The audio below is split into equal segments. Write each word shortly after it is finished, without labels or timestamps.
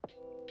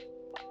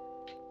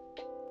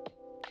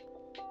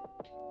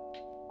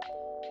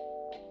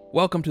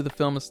Welcome to the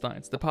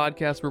Filmistines, the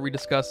podcast where we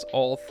discuss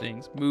all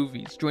things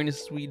movies. Join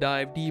us as we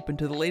dive deep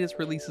into the latest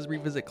releases,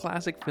 revisit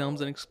classic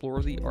films, and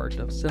explore the art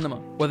of cinema.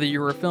 Whether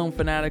you're a film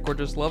fanatic or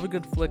just love a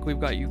good flick,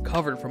 we've got you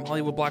covered. From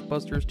Hollywood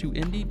blockbusters to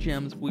indie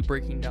gems, we'll be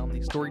breaking down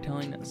the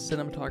storytelling,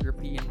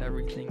 cinematography, and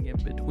everything in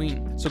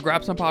between. So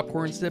grab some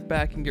popcorn, sit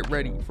back, and get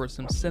ready for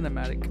some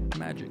cinematic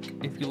magic.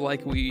 If you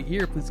like what you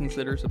hear, please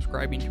consider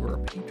subscribing to our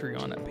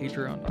Patreon at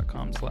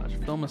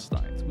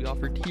patreon.com/Filmistines. We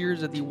offer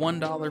tiers at the $1,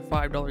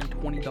 $5, and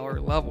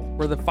 $20 level,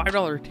 where the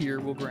 $5 tier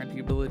will grant the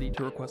ability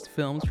to request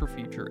films for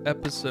future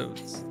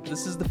episodes.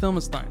 This is the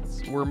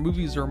Filmistines, where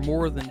movies are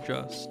more than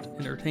just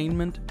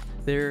entertainment,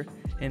 they're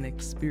an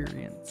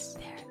experience.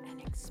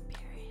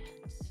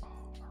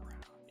 All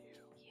around you.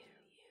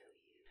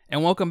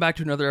 And welcome back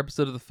to another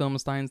episode of the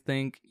Filmistines.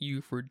 Thank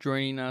you for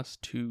joining us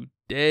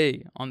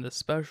today on this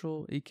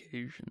special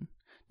occasion.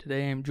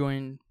 Today I'm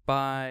joined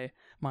by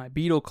my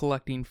Beetle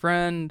collecting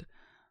friend,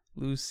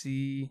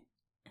 Lucy.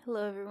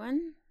 Hello,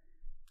 everyone.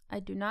 I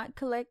do not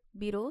collect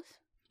beetles.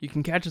 You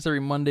can catch us every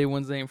Monday,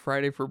 Wednesday, and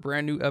Friday for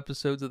brand new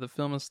episodes of the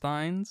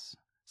Filmistines.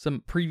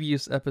 Some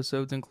previous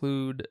episodes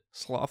include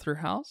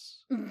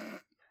Slaughterhouse,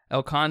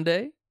 El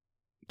Conde,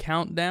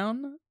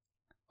 Countdown,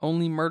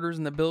 Only Murders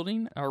in the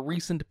Building, our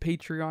recent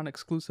Patreon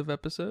exclusive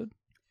episode,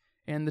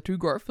 and the two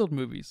Garfield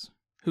movies.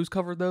 Who's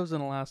covered those in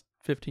the last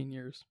 15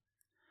 years?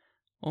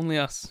 Only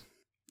us.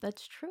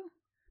 That's true.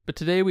 But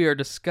today we are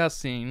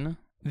discussing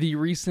the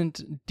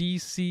recent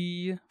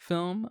DC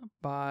film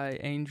by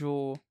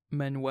Angel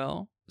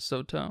Manuel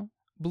Soto,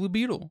 Blue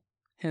Beetle,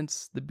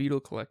 hence the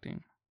Beetle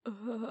collecting.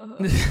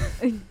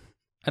 I'd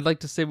like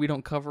to say we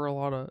don't cover a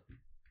lot of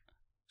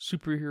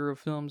superhero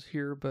films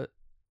here, but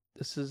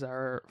this is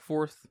our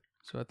fourth,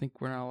 so I think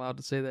we're not allowed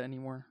to say that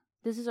anymore.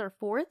 This is our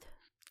fourth?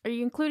 Are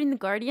you including the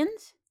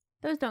Guardians?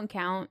 Those don't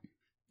count.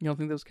 You don't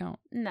think those count?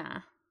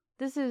 Nah.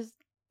 This is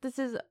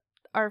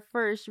our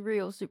first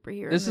real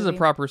superhero This movie. is a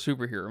proper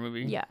superhero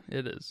movie. Yeah.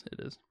 It is.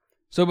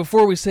 So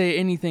before we say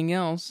anything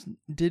else,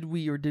 did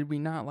we or did we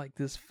not like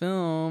this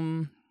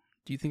film?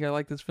 Do you think I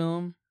like this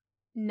film?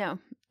 No,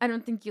 I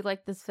don't think you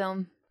like this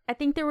film. I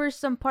think there were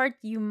some parts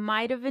you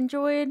might have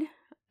enjoyed.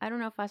 I don't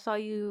know if I saw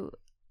you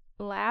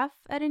laugh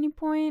at any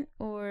point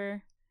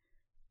or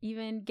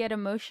even get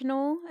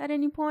emotional at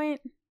any point.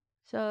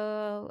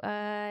 So,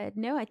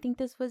 no, I think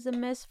this was a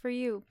miss for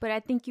you. But I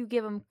think you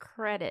give them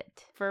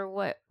credit for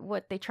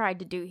what they tried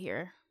to do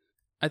here.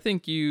 I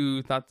think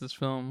you thought this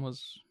film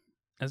was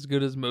as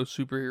good as most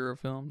superhero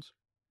films.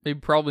 Maybe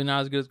probably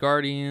not as good as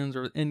Guardians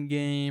or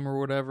Endgame or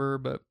whatever,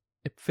 but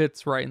it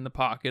fits right in the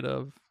pocket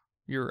of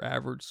your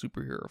average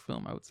superhero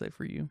film, I would say,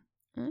 for you.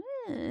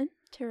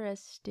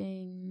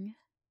 Interesting.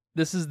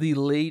 This is the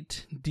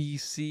late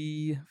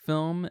DC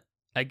film.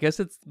 I guess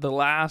it's the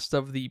last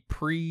of the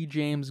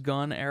pre-James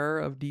Gunn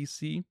era of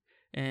DC.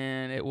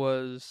 And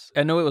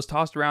I know it was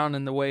tossed around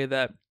in the way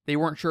that they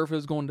weren't sure if it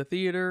was going to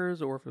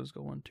theaters or if it was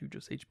going to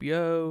just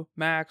HBO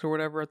Max or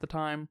whatever at the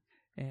time.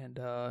 And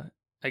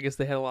I guess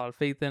they had a lot of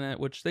faith in it,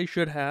 which they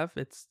should have.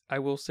 I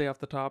will say off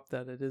the top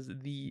that it is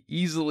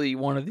easily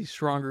one of the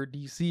stronger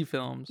DC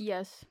films.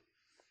 Yes.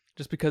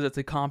 Just because it's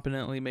a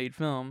competently made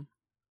film.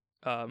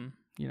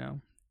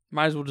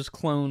 Might as well just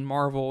clone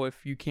Marvel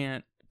if you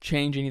can't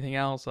change anything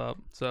else up.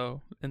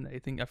 So, and I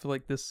feel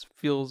like this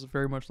feels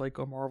very much like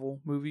a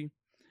Marvel movie,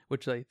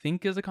 which I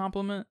think is a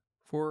compliment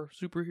for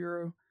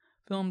superhero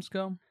films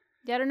go.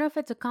 Yeah, I don't know if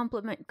it's a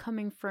compliment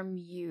coming from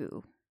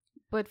you,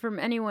 but from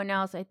anyone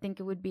else, I think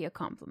it would be a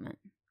compliment.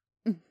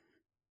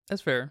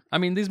 That's fair. I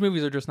mean, these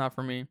movies are just not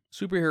for me.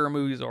 Superhero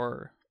movies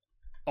are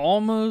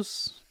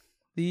almost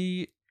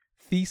the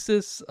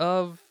thesis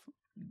of,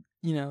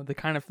 the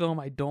kind of film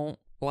I don't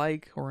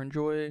like or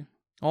enjoy.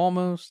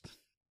 Almost.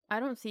 I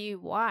don't see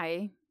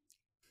why.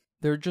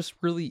 There just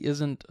really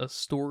isn't a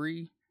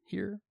story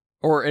here.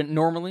 Or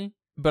normally.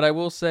 But I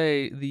will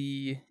say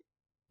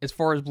as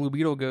far as Blue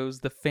Beetle goes,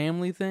 the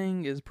family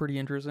thing is pretty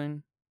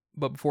interesting.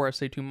 But before I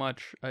say too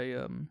much,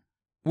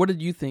 what did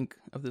you think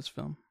of this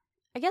film?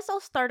 I guess I'll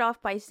start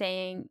off by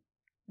saying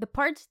the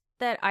parts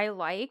that I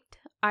liked,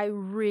 I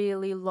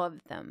really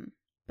loved them.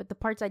 But the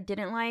parts I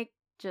didn't like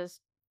just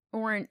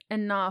weren't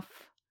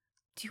enough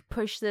to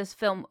push this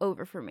film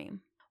over for me.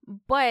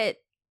 But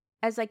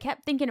as I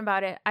kept thinking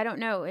about it, I don't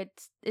know,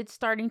 it's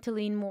starting to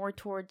lean more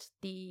towards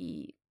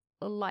the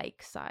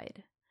like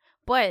side.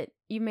 But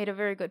you made a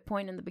very good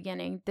point in the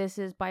beginning. This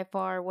is by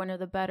far one of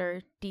the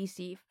better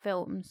DC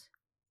films.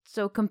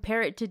 So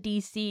compare it to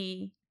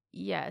DC,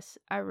 yes,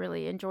 I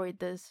really enjoyed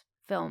this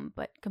film.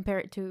 But compare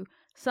it to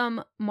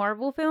some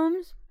Marvel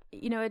films,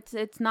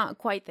 it's not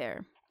quite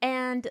there.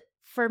 And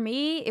for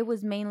me, it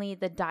was mainly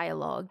the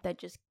dialogue that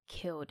just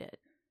killed it.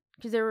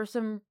 Because there were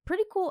some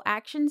pretty cool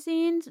action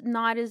scenes,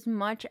 not as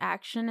much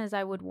action as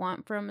I would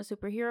want from a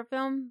superhero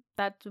film.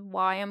 That's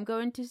why I'm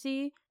going to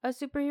see a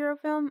superhero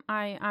film.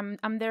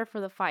 I'm there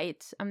for the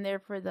fights. I'm there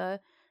for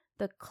the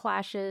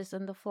clashes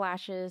and the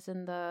flashes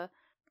and the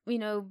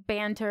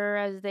banter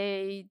as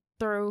they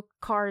throw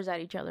cars at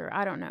each other.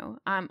 I don't know.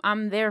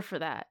 I'm there for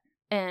that.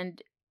 And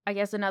I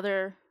guess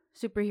another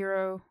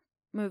superhero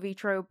movie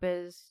trope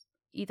is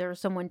either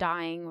someone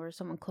dying or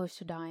someone close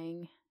to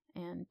dying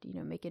and,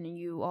 making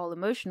you all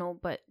emotional.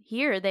 But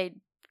here they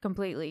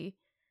completely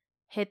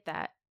hit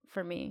that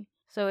for me.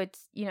 So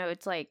it's,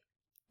 it's like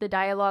the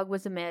dialogue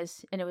was a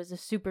miss, and it was a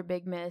super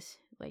big miss.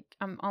 Like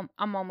I'm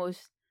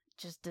almost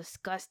just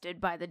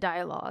disgusted by the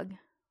dialogue.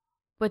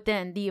 But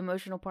then the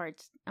emotional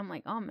parts, I'm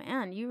like, oh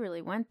man, you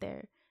really went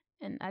there.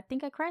 And I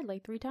think I cried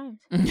like 3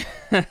 times.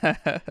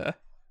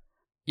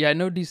 Yeah, I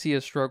know DC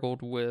has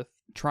struggled with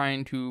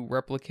trying to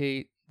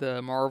replicate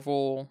the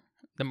Marvel-isms,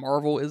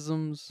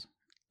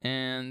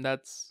 and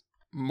that's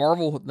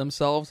Marvel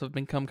themselves have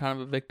become kind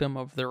of a victim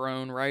of their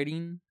own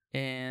writing,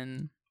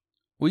 and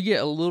we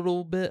get a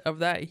little bit of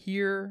that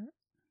here.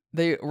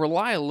 They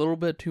rely a little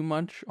bit too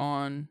much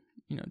on,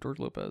 George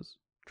Lopez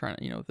trying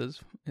to,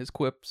 with his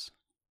quips.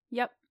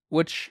 Yep.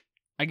 Which,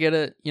 I get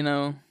it, you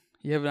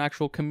have an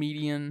actual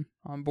comedian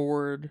on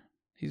board.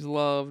 He's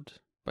loved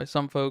by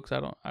some folks.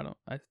 I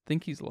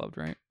think he's loved,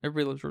 right?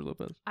 Everybody loves George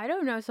Lopez. I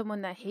don't know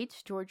someone that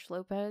hates George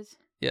Lopez.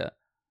 Yeah.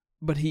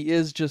 But he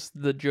is just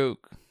the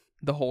joke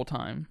the whole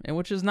time. And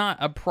which is not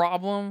a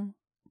problem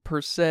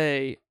per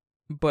se,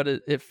 but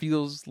it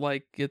feels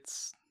like it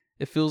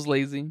feels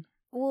lazy.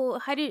 Well,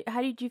 how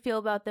did you feel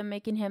about them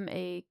making him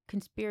a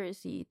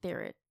conspiracy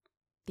theorist?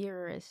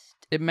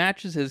 It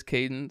matches his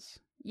cadence.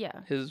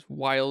 Yeah. His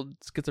wild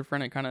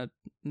schizophrenic kind of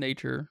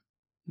nature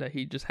that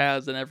he just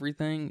has and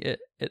everything.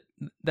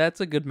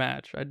 That's a good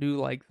match. I do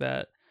like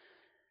that.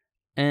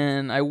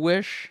 And I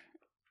wish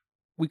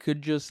we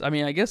could just, I'm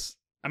going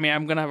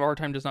to have a hard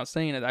time just not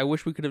saying it. I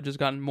wish we could have just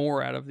gotten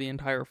more out of the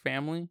entire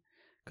family,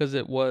 because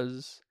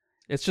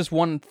it's just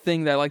one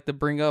thing that I like to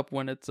bring up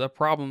when it's a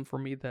problem for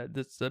me, that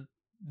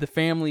the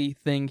family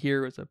thing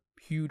here is a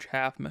huge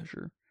half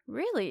measure.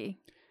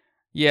 Really?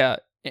 Yeah,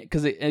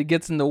 because it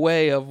gets in the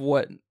way of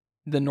what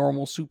the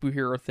normal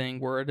superhero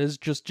thing, where it is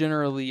just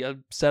generally a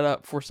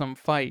setup for some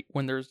fight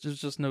when there's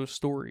just no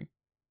story.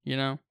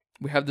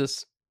 We have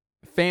this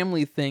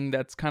family thing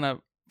that's kind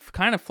of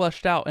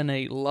fleshed out in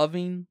a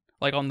loving,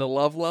 like on the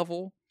love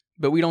level,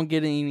 but we don't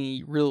get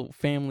any real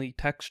family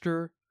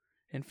texture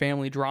and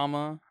family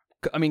drama.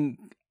 I mean,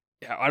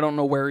 I don't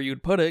know where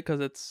you'd put it, because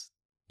it's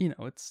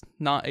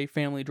not a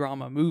family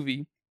drama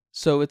movie,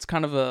 so it's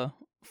kind of a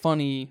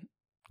funny,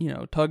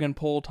 tug and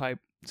pull type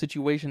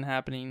situation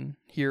happening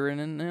here,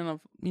 and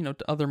to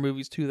other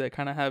movies too that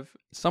kind of have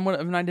somewhat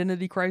of an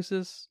identity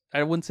crisis.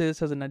 I wouldn't say this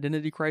has an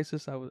identity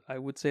crisis. I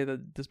would say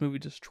that this movie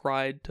just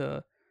tried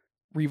to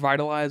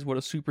revitalize what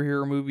a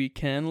superhero movie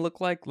can look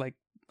like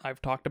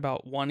I've talked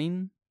about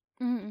wanting.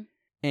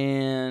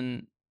 Mm-hmm.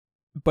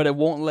 But it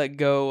won't let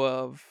go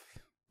of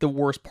the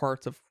worst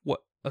parts of what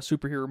a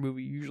superhero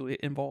movie usually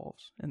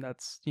involves, and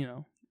that's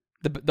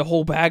the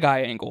whole bad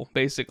guy angle,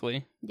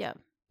 basically. Yeah.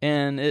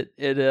 And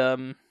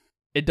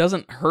it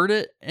doesn't hurt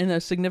it in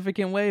a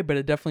significant way, but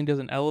it definitely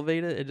doesn't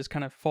elevate it. It just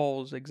kind of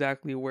falls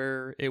exactly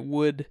where it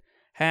would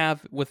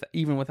have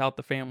even without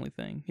the family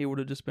thing. He would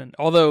have just been,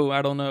 although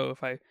I don't know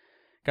if I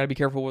got to be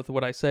careful with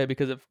what I say,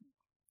 because if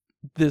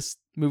this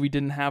movie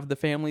didn't have the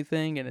family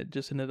thing and it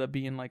just ended up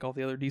being like all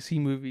the other DC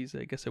movies,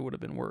 I guess it would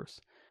have been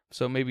worse.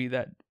 So maybe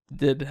that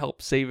did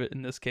help save it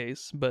in this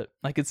case, but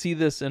I could see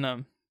this in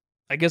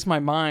I guess my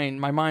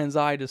mind's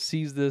eye just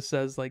sees this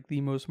as like the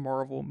most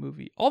Marvel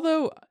movie.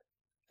 Although,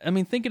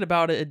 thinking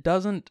about it,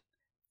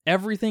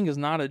 everything is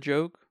not a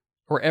joke,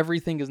 or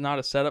everything is not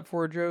a setup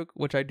for a joke,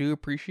 which I do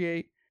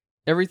appreciate.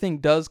 Everything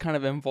does kind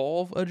of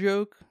involve a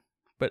joke,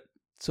 but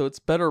so it's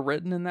better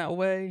written in that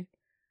way,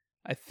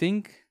 I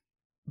think,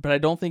 but I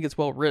don't think it's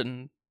well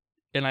written,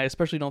 and I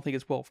especially don't think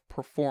it's well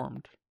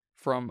performed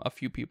from a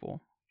few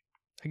people.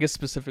 I guess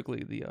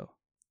specifically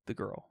the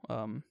girl,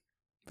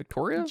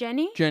 Victoria?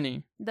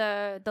 Jenny.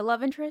 The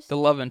love interest? The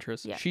love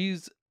interest. Yeah.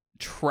 She's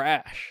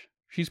trash.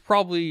 She's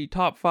probably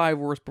top 5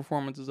 worst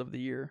performances of the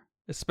year,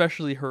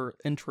 especially her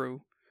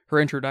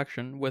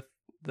introduction with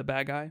the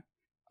bad guy.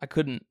 I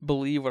couldn't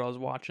believe what I was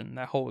watching,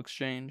 that whole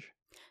exchange.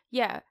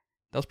 Yeah.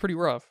 That was pretty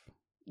rough.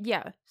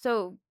 Yeah.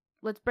 So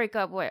let's break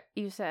up what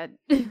you said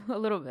a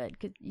little bit,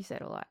 because you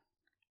said a lot.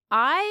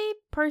 I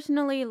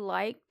personally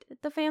liked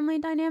the family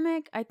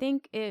dynamic. I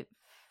think it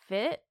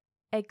fit,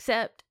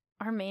 except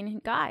our main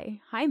guy,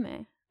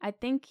 Jaime. I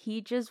think he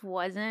just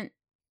wasn't,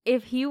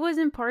 if he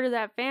wasn't part of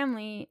that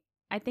family,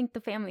 I think the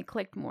family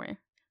clicked more.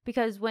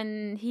 Because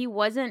when he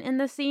wasn't in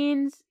the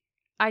scenes,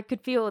 I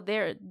could feel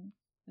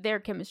their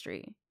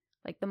chemistry.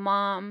 Like the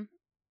mom,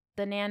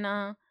 the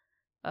Nana,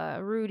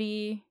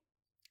 Rudy.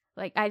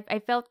 Like I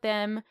felt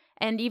them.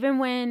 And even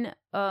when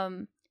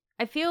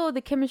I feel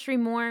the chemistry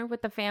more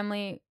with the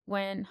family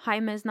when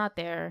Jaime's not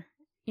there.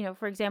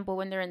 For example,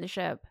 when they're in the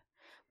ship.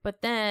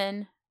 But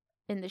then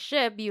in the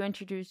ship, you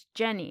introduce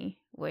Jenny,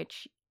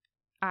 which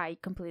I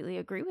completely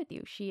agree with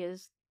you. She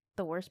is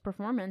the worst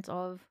performance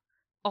of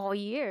all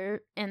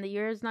year, and the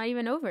year is not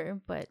even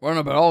over. But I don't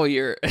know about all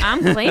year. I'm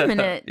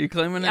claiming it. You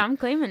claiming it? I'm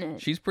claiming it.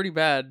 She's pretty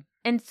bad.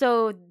 And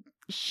so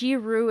she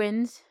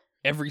ruins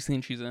every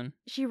scene she's in.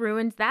 She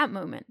ruins that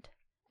moment.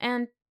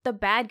 And the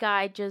bad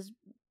guy just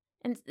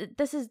And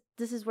this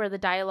is where the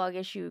dialogue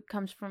issue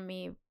comes from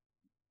me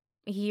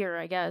here,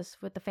 I guess,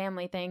 with the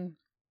family thing.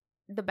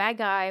 The bad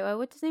guy,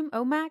 what's his name?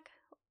 Omac?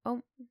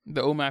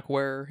 The Omac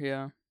wearer,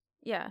 yeah.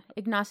 Yeah,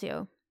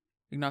 Ignacio.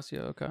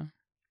 Ignacio, okay.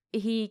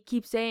 He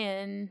keeps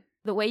saying,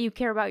 the way you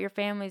care about your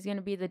family is going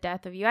to be the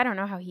death of you. I don't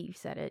know how he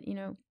said it,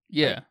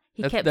 Yeah.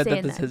 He kept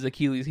saying that's his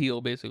Achilles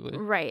heel, basically.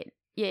 Right.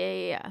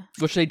 Yeah.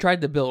 Which they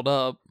tried to build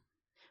up.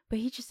 But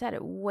he just said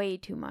it way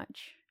too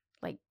much.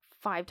 Like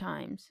 5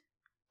 times.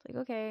 It's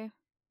like, okay,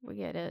 we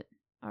get it.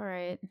 All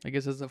right. I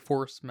guess it's a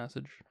forced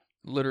message.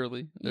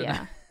 Literally.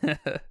 Yeah.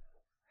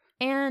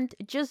 And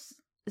just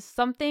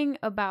something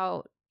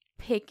about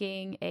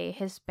picking a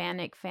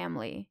Hispanic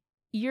family.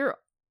 You're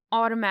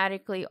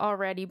automatically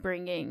already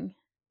bringing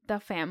the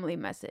family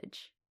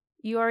message.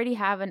 You already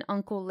have an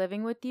uncle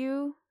living with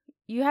you.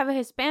 You have a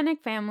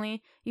Hispanic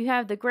family. You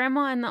have the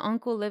grandma and the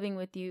uncle living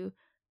with you.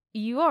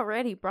 You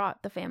already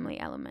brought the family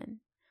element.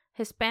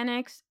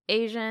 Hispanics,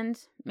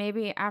 Asians,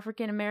 maybe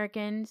African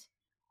Americans,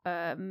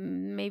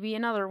 maybe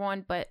another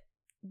one, but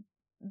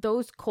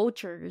those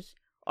cultures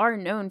are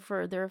known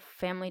for their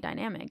family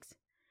dynamics.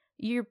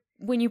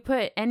 When you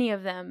put any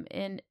of them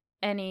in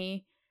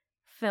any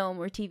film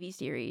or TV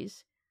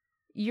series,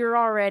 you're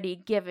already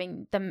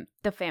giving them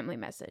the family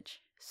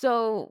message.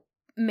 So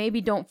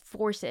maybe don't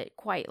force it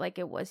quite like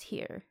it was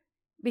here.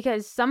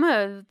 Because some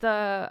of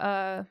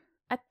the,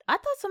 I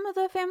thought some of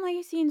the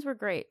family scenes were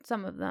great.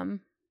 Some of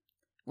them.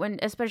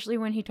 Especially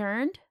when he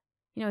turned.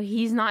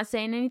 He's not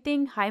saying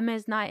anything. Jaime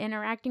is not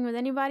interacting with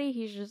anybody.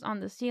 He's just on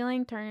the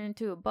ceiling turning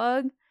into a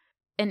bug.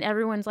 And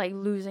everyone's like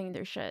losing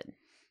their shit.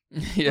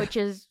 Yeah.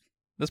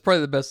 That's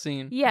probably the best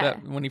scene. Yeah.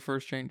 When he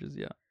first changes,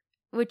 yeah.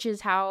 Which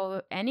is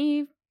how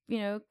any,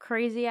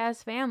 crazy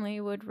ass family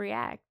would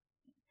react.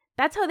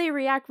 That's how they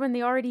react when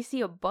they already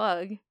see a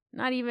bug.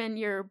 Not even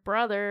your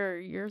brother or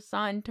your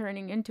son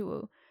turning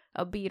into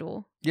a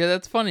beetle. Yeah,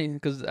 that's funny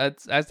because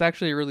that's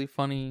actually a really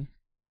funny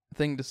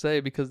thing to say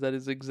because that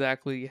is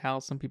exactly how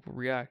some people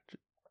react.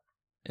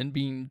 And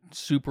being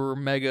super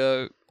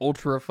mega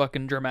ultra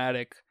fucking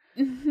dramatic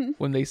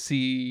when they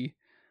see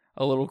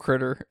a little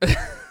critter.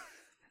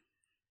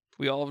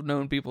 We all have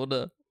known people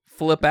to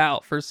flip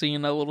out for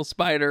seeing a little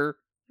spider.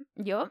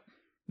 Yup.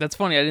 That's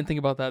funny. I didn't think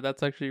about that.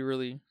 That's actually a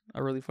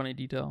really funny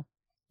detail.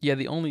 Yeah,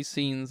 the only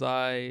scenes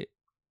I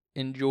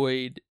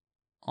enjoyed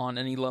on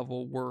any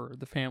level were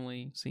the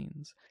family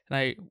scenes. And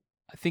I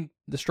think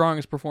the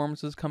strongest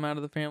performances come out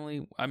of the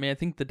family. I mean, I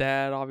think the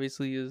dad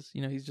obviously is,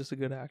 he's just a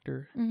good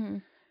actor. Mm-hmm.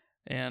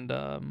 And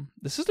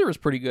the sister was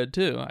pretty good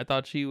too. I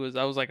thought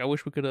I was like, I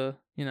wish we could have,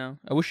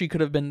 I wish she could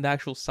have been the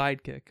actual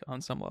sidekick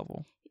on some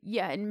level.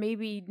 Yeah, and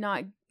maybe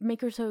not make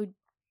her so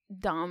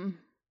dumb.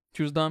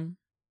 She was dumb?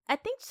 I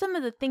think some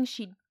of the things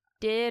she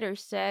did or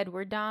said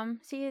were dumb.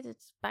 See,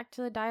 it's back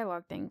to the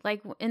dialogue thing.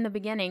 Like in the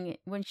beginning,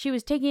 when she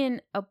was taking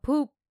a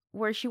poop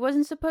where she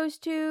wasn't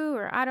supposed to,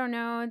 or I don't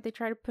know, they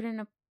tried to put in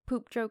a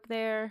poop joke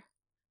there.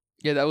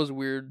 Yeah, that was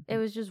weird. It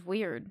was just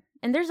weird.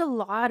 And there's a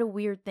lot of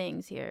weird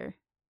things here.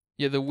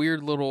 Yeah, the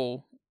weird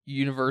little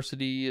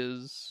university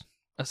is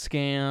a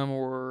scam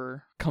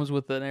or comes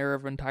with an air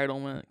of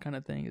entitlement kind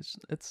of thing.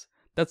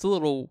 That's a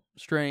little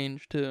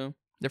strange too.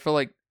 They feel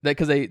like that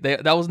because they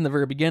that was in the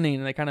very beginning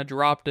and they kind of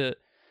dropped it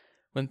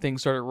when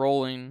things started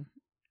rolling.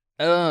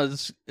 There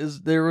was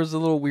a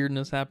little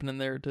weirdness happening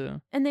there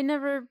too. And they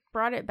never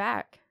brought it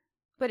back.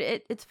 But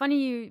it's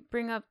funny you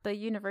bring up the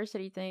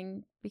university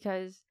thing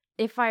because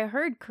if I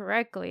heard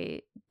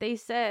correctly, they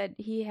said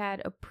he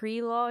had a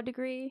pre-law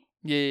degree.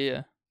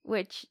 Yeah.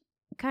 Which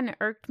kind of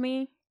irked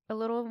me a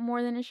little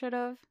more than it should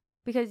have.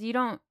 Because you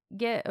don't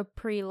get a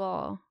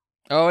pre-law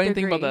Oh, I didn't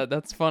think about that.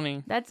 That's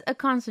funny. That's a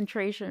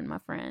concentration, my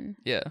friend.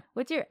 Yeah.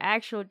 What's your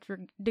actual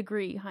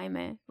degree,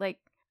 Jaime? Like,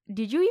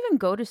 did you even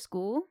go to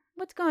school?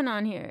 What's going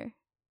on here?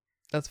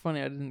 That's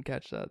funny. I didn't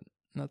catch that.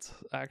 That's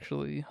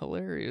actually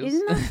hilarious.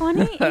 Isn't that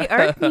funny? It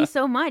irked me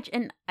so much.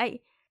 And I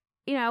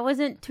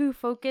wasn't too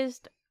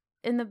focused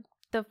in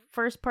the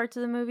first parts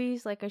of the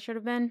movies like I should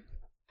have been.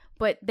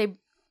 But they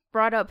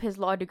brought up his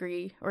law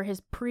degree or his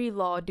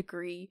pre-law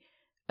degree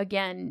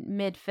again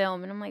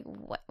mid-film. And I'm like,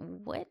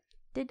 what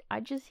did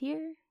I just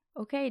hear?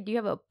 Okay, do you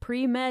have a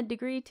pre-med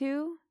degree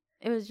too?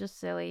 It was just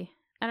silly.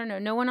 I don't know.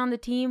 No one on the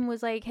team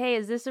was like, hey,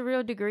 is this a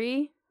real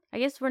degree? I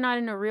guess we're not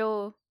in a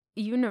real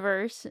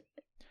universe.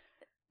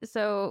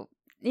 So,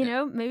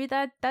 maybe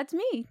that's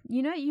me.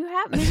 You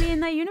have maybe in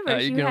that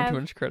universe. You're giving them too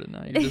much credit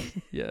now.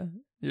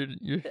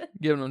 You're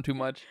giving them too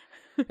much.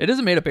 It is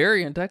a made-up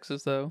area in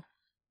Texas, though.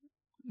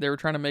 They were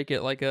trying to make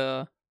it like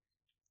a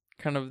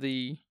kind of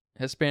the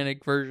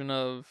Hispanic version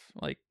of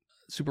like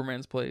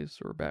Superman's place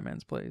or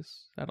Batman's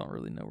place. I don't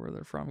really know where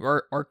they're from.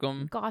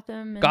 Arkham.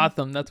 Gotham.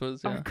 Gotham, that's what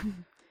it's, yeah.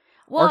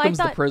 Well, Arkham's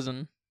the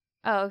prison.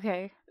 Oh,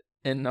 okay.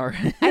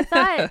 I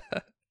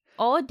thought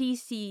all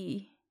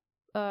DC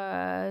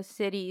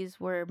cities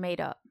were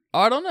made up. Oh,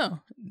 I don't know.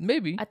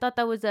 Maybe. I thought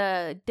that was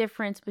a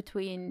difference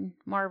between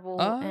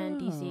Marvel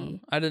and DC.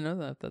 I didn't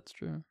know that. That's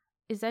true.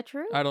 Is that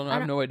true? I don't know. I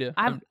have no idea.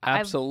 I've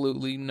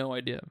absolutely no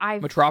idea.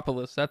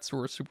 Metropolis, that's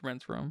where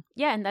Superman's from.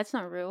 Yeah, and that's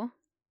not real.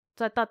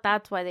 So I thought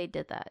that's why they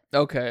did that.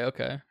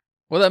 Okay.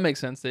 Well, that makes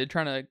sense. They're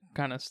trying to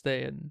kind of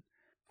stay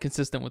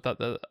consistent with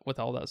with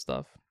all that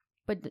stuff.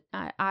 But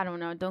I don't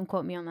know. Don't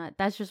quote me on that.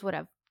 That's just what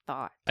I've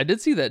thought. I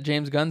did see that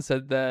James Gunn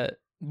said that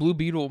Blue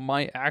Beetle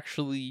might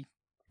actually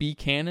be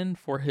canon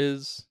for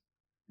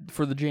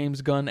the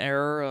James Gunn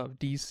era of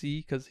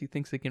DC, because he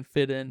thinks it can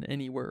fit in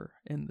anywhere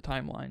in the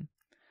timeline.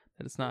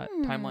 That it's not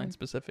timeline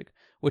specific,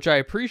 which I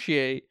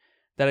appreciate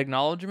that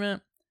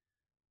acknowledgement,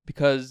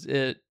 because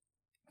it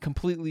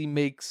completely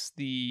makes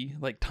the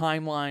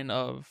timeline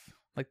of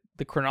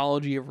the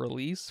chronology of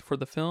release for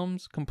the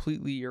films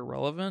completely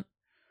irrelevant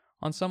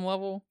on some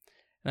level.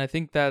 And I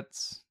think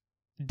that's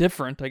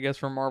different, I guess,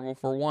 from Marvel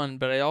for one,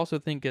 but I also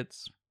think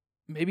it's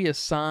maybe a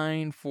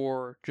sign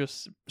for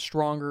just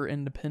stronger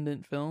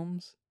independent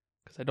films.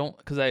 Because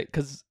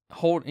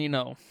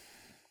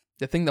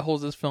the thing that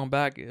holds this film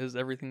back is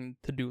everything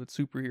to do with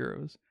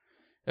superheroes.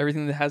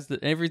 Everything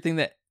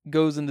that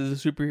goes into the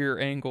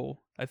superhero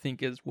angle, I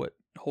think, is what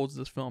holds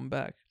this film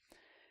back,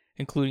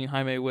 including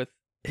Jaime with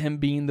him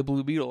being the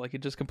Blue Beetle. It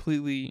just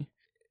completely,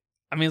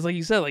 I mean, it's like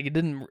you said, it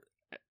didn't,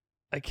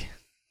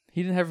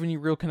 he didn't have any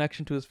real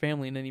connection to his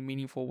family in any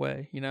meaningful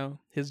way.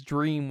 His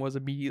dream was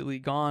immediately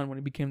gone when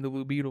he became the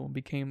Blue Beetle and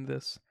became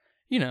this,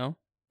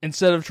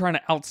 instead of trying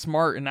to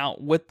outsmart and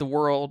outwit the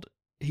world,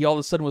 he all of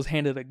a sudden was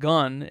handed a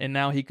gun, and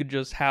now he could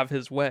just have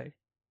his way,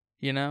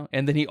 and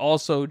then he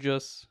also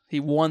he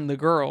won the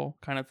girl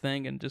kind of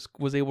thing and just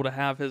was able to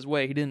have his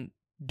way. He didn't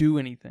do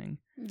anything,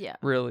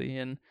 really,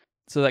 and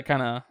so that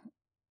kind of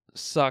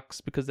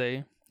sucks, because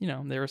they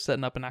were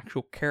setting up an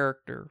actual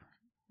character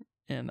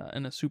in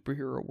a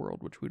superhero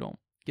world, which we don't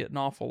get an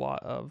awful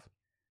lot of,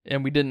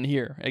 and we didn't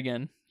hear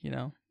again.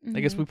 I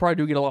guess we probably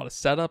do get a lot of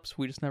setups.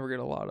 We just never get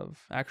a lot of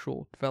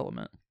actual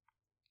development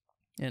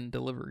and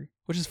delivery,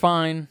 which is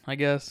fine, I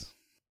guess.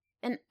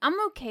 And I'm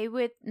okay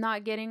with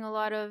not getting a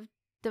lot of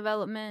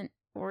development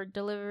or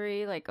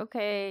delivery.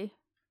 Okay,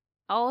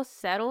 I'll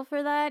settle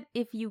for that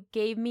if you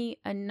gave me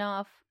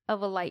enough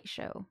of a light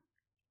show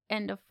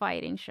and a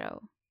fighting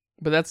show.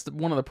 But that's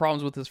one of the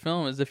problems with this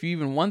film, is if you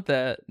even want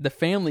that, the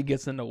family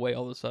gets in the way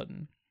all of a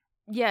sudden.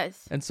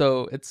 Yes. And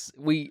so it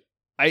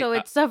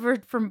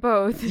suffered from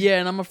both. Yeah,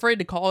 and I'm afraid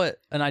to call it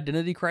an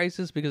identity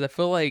crisis, because I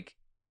feel like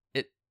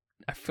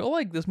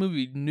this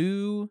movie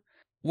knew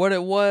what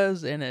it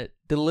was, and it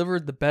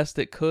delivered the best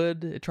it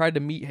could. It tried to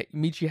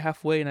meet you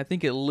halfway, and I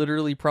think it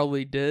literally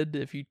probably did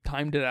if you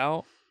timed it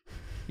out,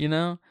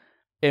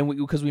 And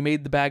because we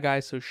made the bad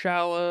guy so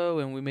shallow,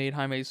 and we made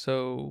Jaime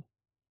so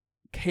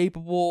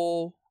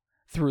capable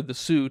through the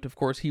suit. Of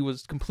course, he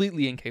was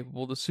completely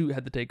incapable. The suit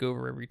had to take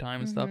over every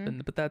time and stuff.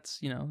 But that's,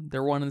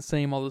 they're one and the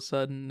same all of a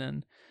sudden,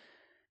 and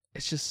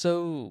it's just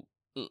so,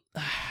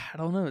 I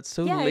don't know, it's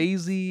so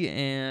lazy,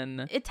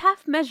 and it's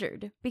half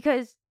measured,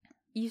 because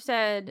you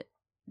said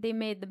they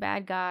made the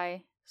bad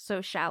guy so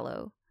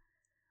shallow,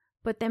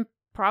 but then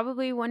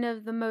probably one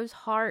of the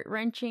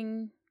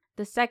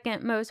the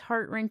second most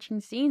heart-wrenching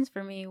scenes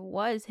for me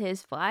was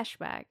his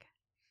flashback.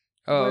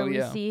 Where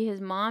we see his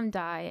mom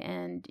die,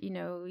 and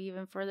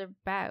even further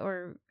back,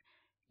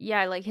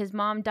 his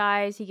mom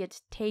dies, he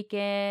gets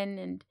taken,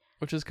 and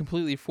which is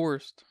completely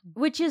forced.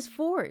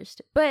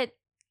 But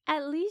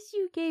at least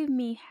you gave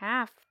me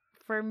half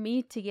for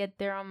me to get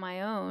there on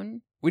my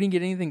own. We didn't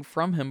get anything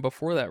from him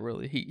before that,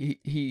 really.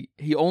 He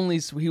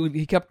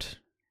kept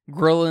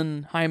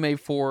grilling Jaime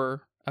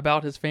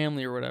about his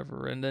family or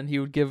whatever, and then he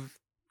would give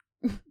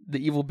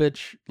the evil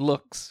bitch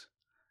looks,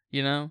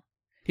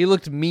 He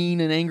looked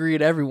mean and angry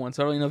at everyone,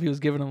 so I don't even know if he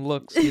was giving them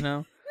looks,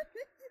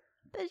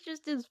 That's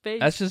just his face.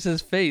 That's just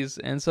his face.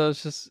 And so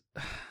it's just,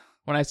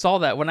 when I saw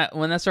that, when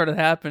that started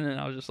happening,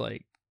 I was just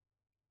like,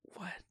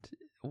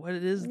 what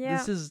it is?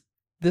 Yeah.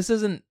 This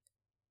isn't,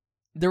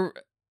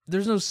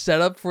 there's no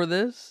setup for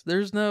this.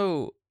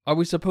 Are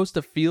we supposed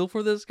to feel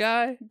for this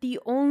guy? The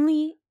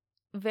only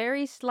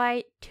very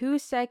slight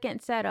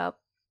 2-second setup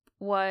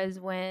was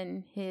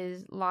when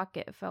his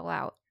locket fell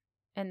out.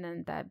 And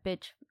then that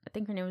bitch, I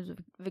think her name was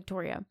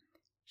Victoria,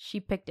 she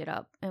picked it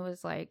up and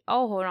was like,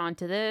 I'll hold on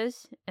to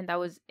this. And that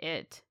was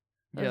it.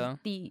 That was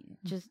the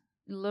just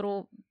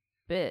little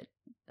bit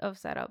of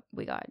setup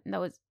we got. And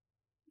that was,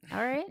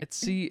 all right.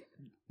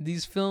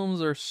 These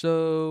films are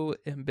so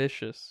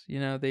ambitious.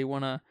 They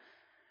want to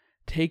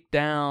take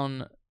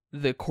down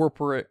the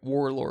corporate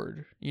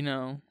warlord,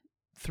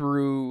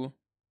 through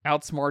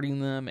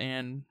outsmarting them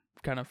and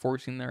kind of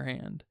forcing their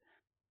hand.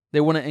 They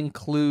want to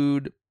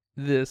include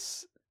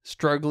this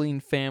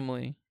struggling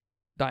family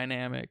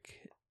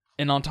dynamic,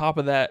 and on top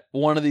of that,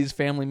 one of these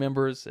family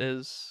members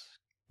is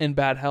in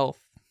bad health,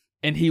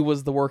 and he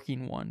was the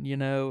working one,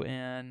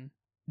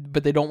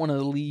 but they don't want to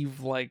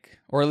leave,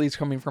 or at least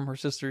coming from her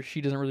sister, she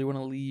doesn't really want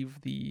to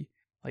leave the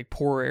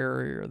poor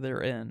area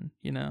they're in,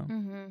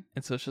 Mm-hmm.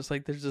 And so it's just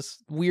there's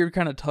this weird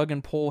kind of tug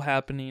and pull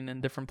happening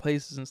in different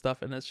places and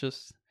stuff, and it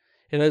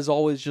is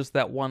always just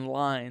that one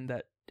line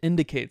that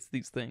indicates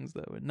these things,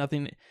 though, and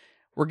nothing.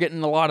 We're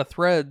getting a lot of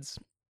threads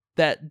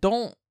that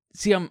don't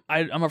see. I'm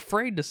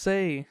afraid to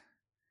say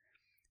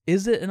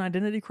Is it an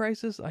identity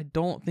crisis? I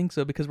don't think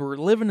so, because we're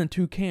living in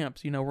two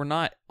camps. We're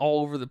not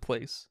all over the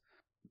place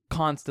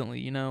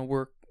constantly.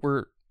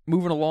 We're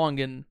moving along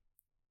in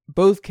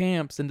both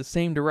camps in the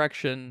same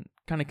direction,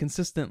 kind of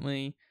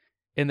consistently,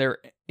 and they're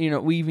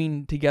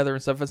weaving together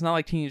and stuff. It's not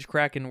like Teenage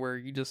Kraken where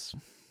you just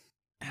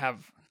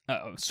have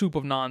a soup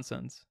of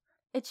nonsense.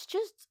 It's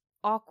just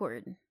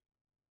awkward.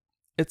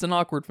 It's an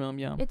awkward film,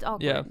 yeah. It's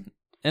awkward. Yeah,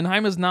 and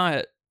Jaime's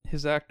not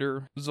his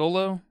actor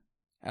Zolo.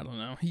 I don't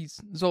know.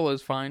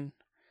 Zolo's fine.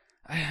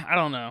 I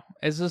don't know.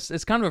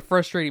 It's kind of a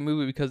frustrating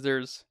movie because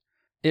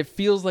it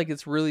feels like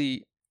it's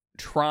really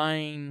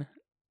trying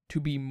to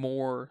be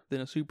more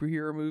than a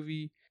superhero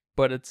movie,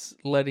 but it's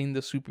letting the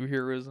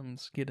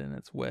superheroisms get in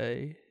its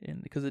way,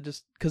 and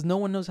because no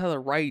one knows how to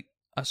write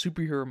a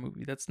superhero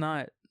movie. There's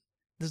not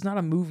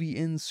a movie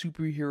in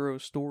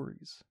superhero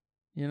stories.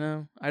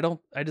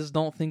 I just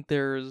don't think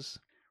there's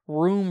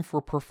room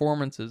for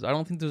performances. I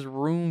don't think there's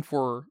room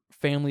for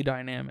family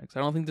dynamics. I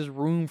don't think there's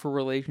room for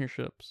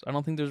relationships. I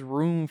don't think there's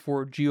room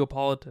for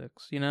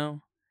geopolitics,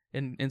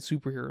 in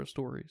superhero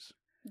stories.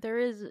 There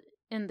is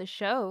in the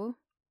show.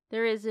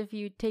 There is if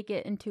you take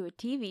it into a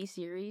TV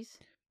series.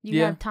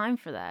 You have time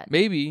for that.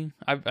 Maybe.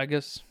 I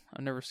guess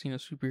I've never seen a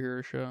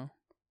superhero show.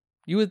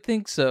 You would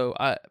think so.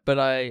 But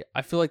I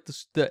feel like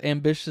the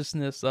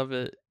ambitiousness of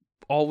it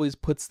always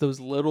puts those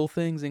little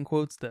things in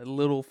quotes, that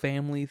little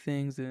family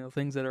things,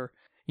 things that are,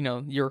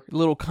 your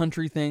little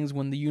country things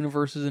when the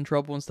universe is in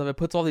trouble and stuff. It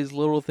puts all these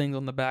little things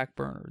on the back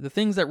burner. The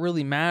things that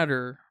really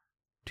matter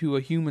to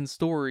a human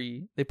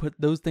story,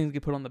 those things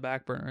get put on the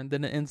back burner, and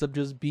then it ends up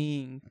just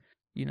being,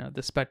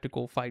 the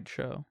spectacle fight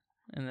show.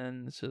 And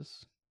then it's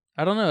just,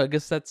 I don't know. I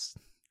guess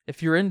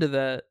if you're into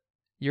that,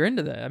 you're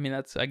into that. I mean,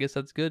 I guess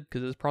that's good,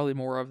 because there's probably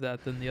more of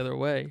that than the other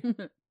way.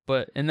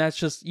 And that's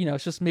just,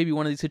 it's just maybe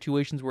one of these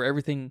situations where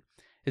everything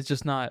is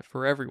just not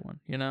for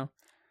everyone,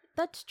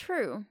 That's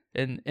true.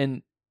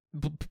 And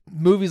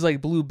movies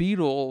like Blue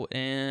Beetle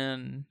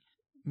and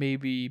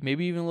maybe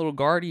even Little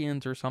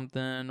Guardians or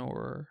something,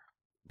 or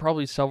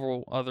probably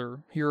several other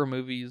hero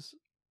movies,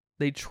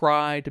 they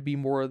try to be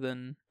more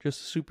than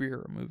just a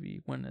superhero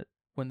movie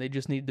when they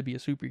just need to be a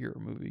superhero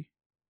movie.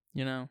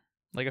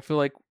 Like, I feel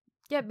like...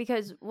 Yeah,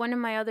 because one of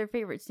my other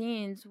favorite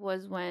scenes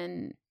was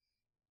when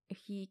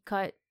he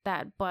cut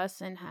that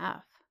bus in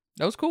half.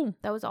 That was cool.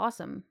 That was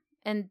awesome.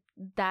 And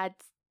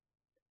that's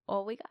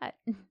all we got.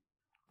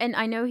 And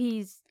I know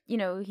he's,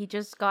 he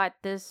just got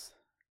this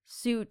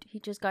suit. He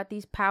just got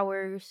these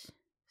powers.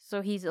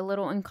 So he's a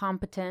little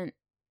incompetent.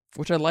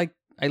 Which I like.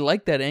 I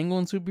like that angle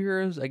in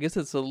superheroes. I guess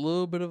it's a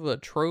little bit of a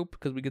trope,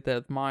 because we get that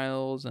with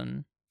Miles,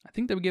 and I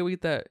think that we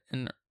get that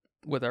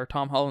with our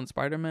Tom Holland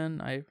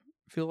Spider-Man, I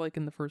feel like,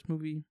 in the first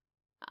movie.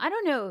 I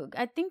don't know.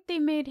 I think they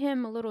made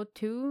him a little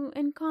too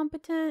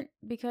incompetent,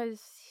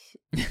 because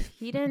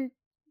he didn't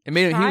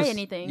try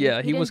anything.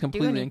 Yeah, he was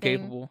completely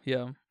incapable.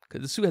 Yeah,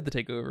 because the suit had to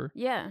take over.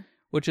 Yeah.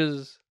 Which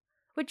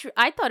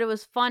I thought it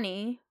was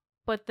funny,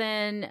 but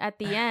then at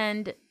the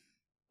end,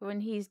 when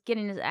he's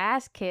getting his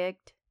ass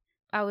kicked,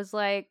 I was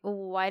like,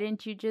 why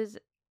didn't you just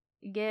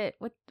get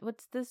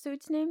what's the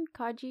suit's name?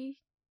 Kaji?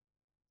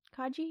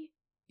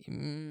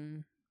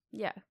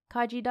 Yeah,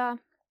 Kaji-da.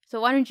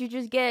 So why don't you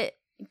just get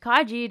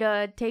Kaji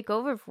to take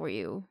over for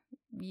you?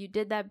 You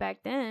did that back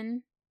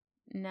then.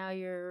 Now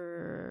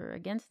you're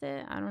against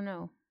it? I don't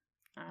know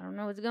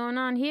what's going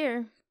on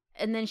here.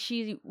 And then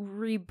she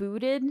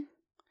rebooted.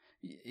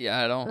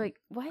 Yeah, I don't... Like,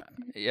 what?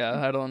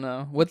 Yeah, I don't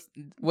know.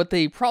 What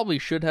they probably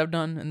should have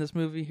done in this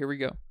movie, here we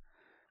go,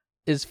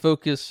 is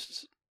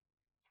focused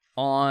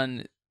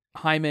on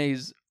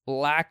Jaime's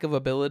lack of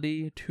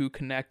ability to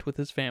connect with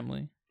his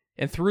family.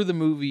 And through the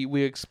movie,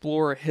 we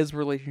explore his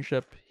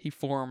relationship he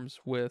forms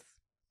with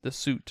the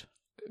suit.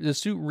 The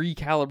suit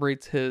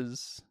recalibrates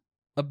his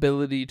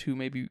ability to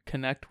maybe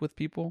connect with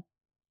people,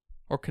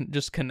 or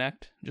just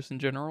connect, just in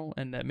general,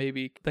 and that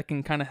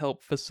can kind of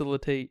help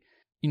facilitate,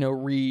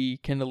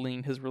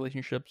 rekindling his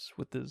relationships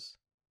with his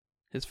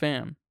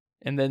fam.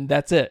 And then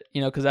that's it,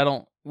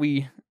 because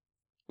we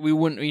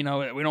wouldn't, we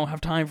don't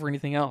have time for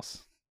anything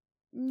else.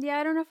 Yeah,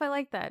 I don't know if I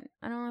like that.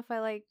 I don't know if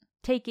I like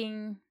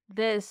taking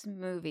this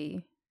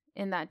movie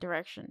in that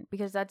direction,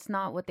 because that's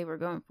not what they were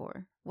going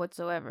for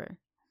whatsoever.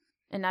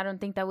 And I don't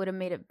think that would have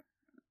made it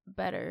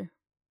better.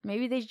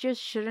 Maybe they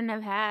just shouldn't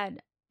have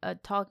had a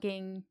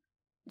talking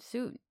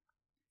suit.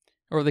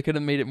 Or they could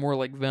have made it more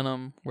like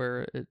Venom,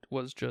 where it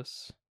was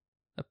just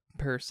a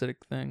parasitic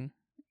thing.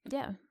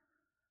 Yeah.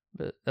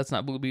 But that's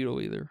not Blue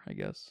Beetle either, I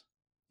guess.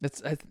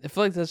 I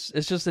feel like it's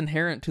just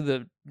inherent to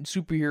the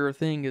superhero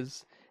thing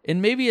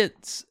and maybe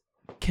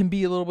can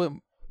be a little bit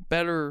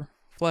better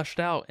fleshed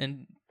out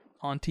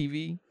on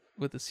TV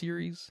with a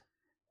series,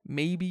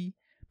 maybe.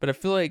 But I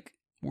feel like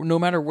no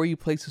matter where you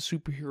place a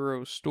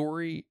superhero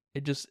story,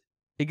 it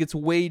gets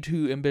way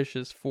too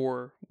ambitious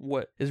for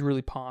what is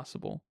really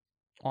possible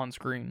on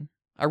screen.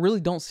 I really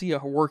don't see a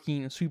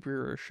working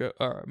superhero show,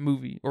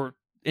 movie, or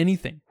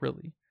anything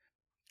really.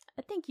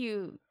 I think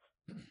you're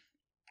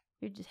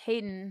just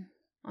hating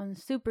on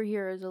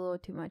superheroes a little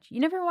too much. You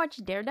never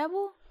watched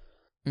Daredevil?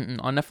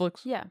 On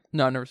Netflix? Yeah.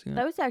 No, I've never seen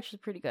that. That was actually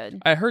pretty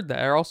good. I heard that.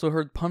 I also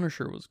heard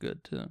Punisher was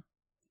good too.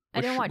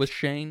 I didn't watch with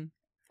Shane.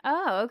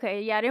 Oh,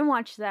 okay. Yeah, I didn't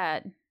watch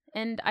that.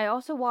 And I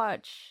also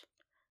watched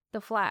The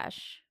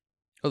Flash.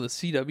 Oh, the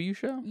CW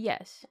show?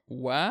 Yes.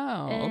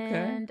 Wow. Okay.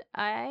 And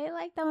I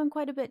like that one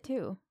quite a bit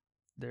too.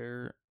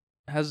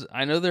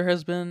 I know there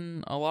has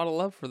been a lot of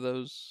love for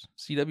those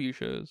CW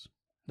shows.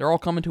 They're all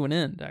coming to an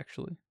end,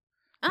 actually.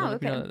 Oh,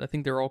 okay. You know, I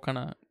think they're all kind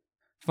of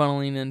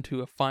funneling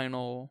into a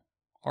final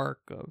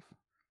arc of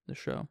the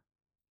show.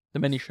 The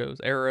mini shows,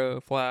 Arrow,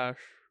 Flash,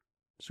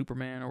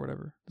 Superman, or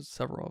whatever. There's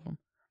several of them.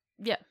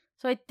 Yeah.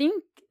 So I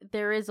think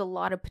there is a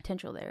lot of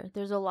potential there.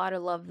 There's a lot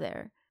of love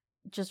there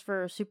just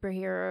for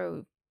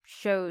superhero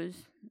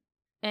shows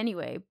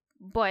anyway.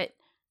 But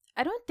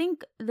I don't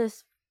think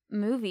this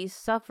movie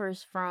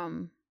suffers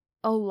from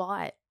a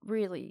lot,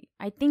 really.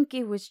 I think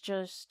it was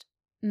just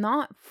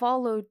not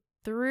followed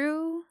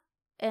through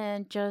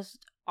and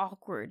just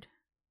awkward.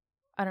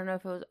 I don't know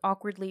if it was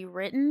awkwardly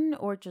written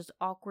or just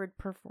awkward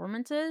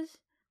performances.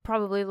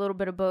 Probably a little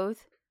bit of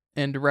both.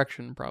 And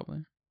direction,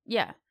 probably.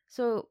 Yeah.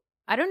 So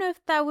I don't know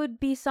if that would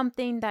be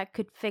something that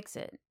could fix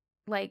it.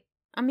 Like,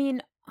 I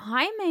mean,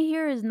 Jaime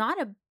here is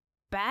not a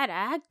bad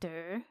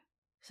actor.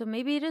 So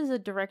maybe it is a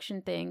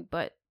direction thing.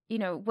 But, you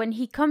know, when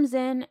he comes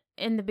in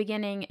the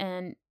beginning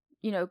and,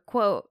 you know,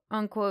 quote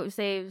unquote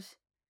saves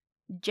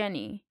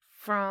Jenny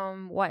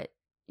from what?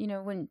 You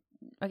know, when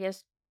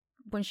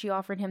when she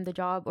offered him the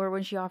job or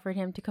when she offered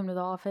him to come to the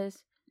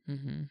office.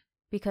 Mm-hmm.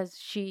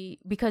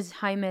 Because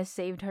Jaime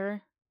saved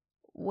her.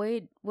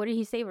 What did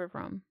he save her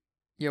from?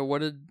 Yeah,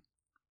 what did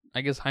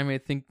Jaime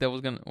think that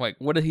was gonna, like,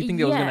 what did he think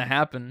that was gonna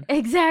happen?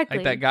 Exactly.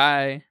 Like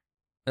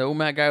the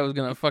OMAC guy was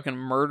gonna fucking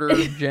murder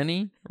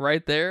Jenny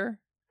right there?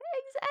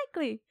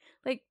 Exactly.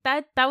 Like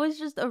that was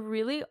just a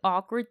really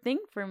awkward thing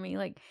for me.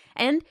 Like,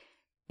 and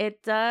it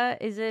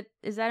is that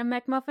a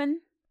McMuffin?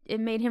 It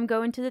made him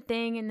go into the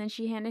thing and then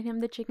she handed him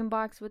the chicken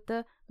box with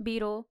the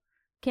Beetle.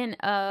 Can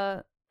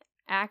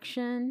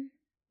action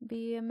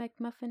be a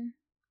McMuffin?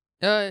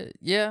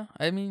 Yeah.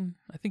 I mean,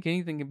 I think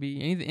anything can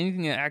be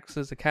anything that acts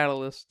as a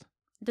catalyst.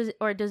 Does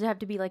it have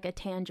to be like a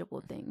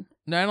tangible thing?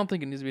 No, I don't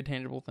think it needs to be a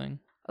tangible thing.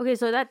 Okay,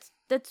 so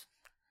that's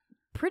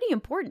pretty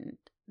important,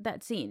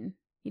 that scene.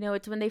 You know,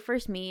 it's when they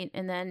first meet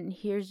and then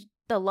here's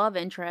the love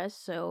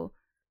interest, so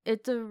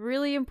it's a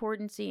really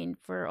important scene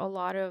for a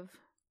lot of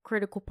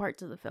critical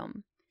parts of the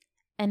film.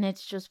 And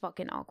it's just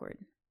fucking awkward.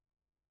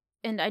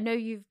 And I know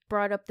you've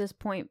brought up this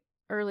point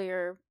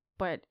earlier,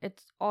 but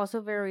it's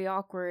also very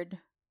awkward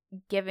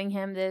giving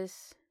him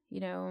this, you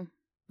know,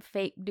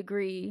 fake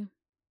degree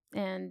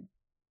and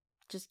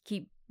just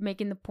keep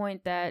making the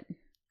point that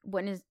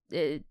when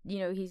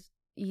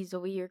he's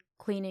over here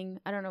cleaning.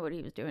 I don't know what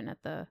he was doing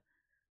at the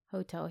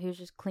hotel. He was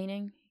just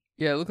cleaning.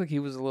 Yeah, it looked like he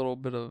was a little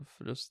bit of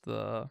just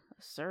the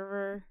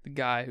server, the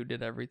guy who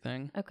did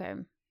everything. Okay.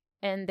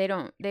 And they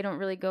don't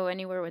really go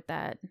anywhere with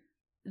that.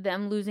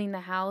 Them losing the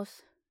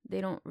house, they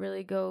don't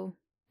really go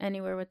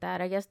anywhere with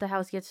that. I guess the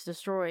house gets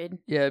destroyed.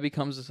 Yeah, it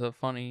becomes just a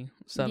funny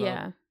setup.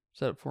 Yeah.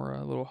 Set up for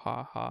a little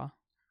ha-ha.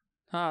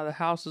 The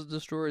house is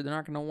destroyed. They're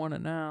not going to want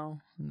it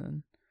now. And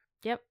then...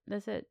 Yep,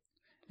 that's it.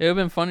 It would have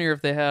been funnier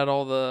if they had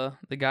all the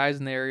guys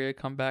in the area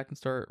come back and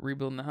start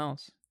rebuilding the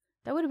house.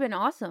 That would have been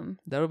awesome.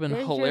 That would have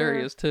been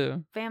hilarious,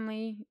 too.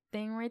 Family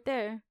thing right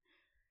there.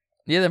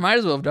 Yeah, they might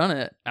as well have done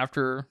it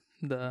after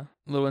the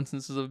little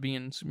instances of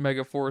being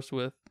mega force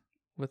with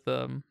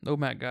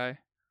OMAC guy.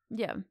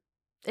 Yeah.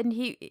 And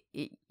he,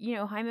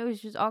 Jaime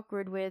was just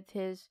awkward with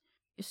his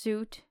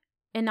suit.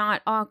 And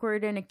not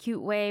awkward in a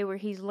cute way where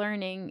he's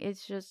learning.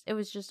 It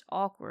was just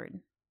awkward.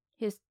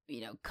 His,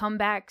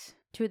 comebacks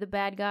to the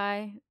bad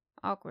guy,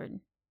 awkward.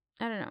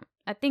 I don't know.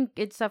 I think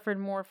it suffered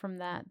more from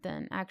that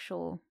than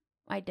actual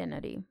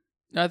identity.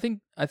 I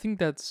think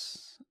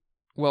that's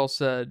well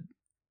said,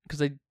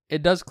 because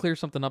it does clear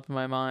something up in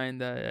my mind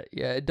that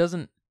it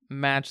doesn't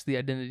match the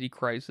identity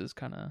crisis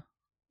kind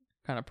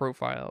of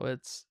profile.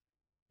 It's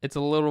a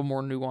little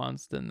more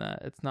nuanced than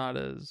that.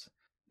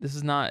 This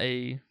is not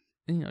a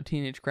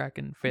teenage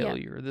Kraken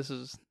failure. Yeah. This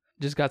is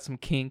just got some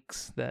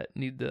kinks that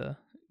need to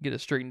get it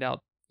straightened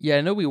out. Yeah,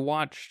 I know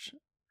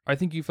I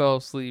think you fell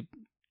asleep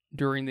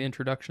during the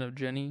introduction of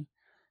Jenny.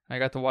 I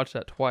got to watch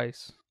that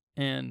twice.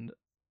 And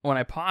when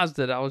I paused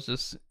it, I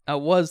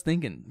was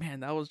thinking,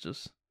 man,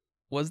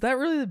 was that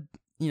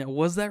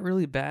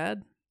really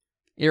bad?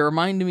 It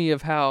reminded me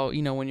of how,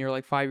 when you're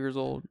like 5 years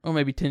old, or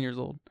maybe 10 years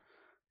old,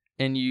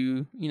 and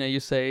you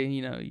say,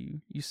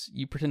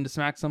 you pretend to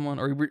smack someone,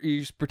 or you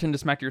just pretend to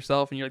smack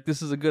yourself, and you're like,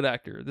 this is a good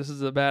actor, this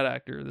is a bad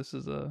actor, this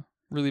is a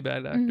really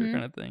bad actor,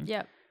 kind of thing.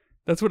 Yeah.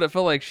 That's what it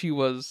felt like she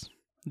was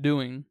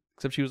doing,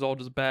 except she was all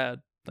just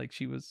bad. Like,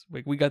 she was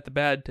like, we got the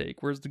bad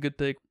take, where's the good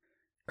take?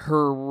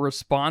 Her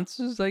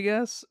responses, I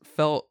guess,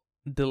 felt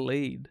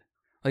delayed.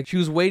 Like, she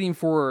was waiting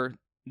for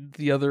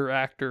the other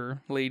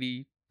actor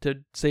lady to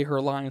say her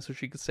line so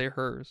she could say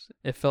hers.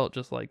 It felt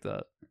just like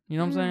that. You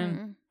know what I'm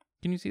saying?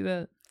 Can you see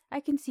that? I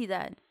can see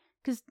that.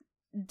 Because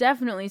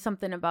definitely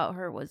something about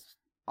her was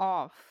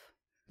off.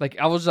 Like,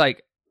 I was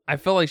like, I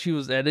felt like she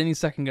was at any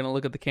second gonna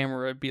look at the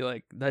camera and be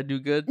like, "Did I do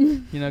good?"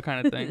 You know,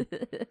 kind of thing.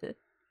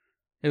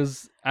 It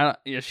was,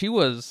 she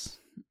was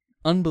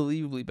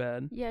unbelievably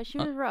bad. Yeah, she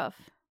was rough.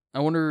 I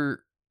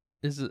wonder,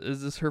 is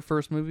this her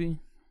first movie?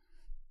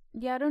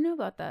 Yeah, I don't know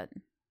about that.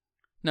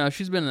 No,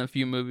 she's been in a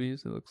few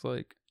movies, it looks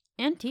like.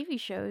 And TV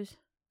shows.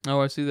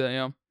 Oh, I see that,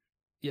 yeah.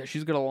 Yeah,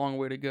 she's got a long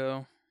way to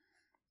go.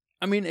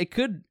 I mean, it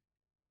could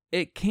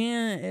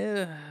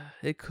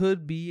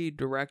be a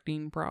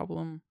directing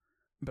problem,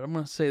 but I'm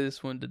going to say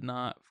this one did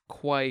not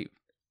quite,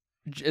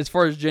 as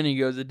far as Jenny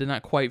goes, it did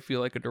not quite feel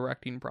like a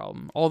directing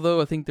problem.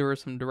 Although I think there were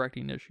some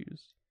directing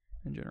issues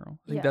in general.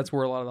 I think that's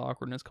where a lot of the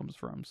awkwardness comes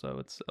from. So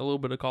it's a little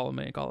bit of column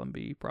A, column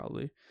B,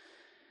 probably.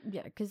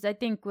 Yeah, because I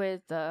think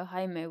with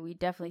Jaime, we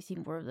definitely see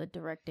more of the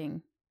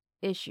directing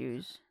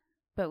issues.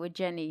 But with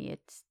Jenny,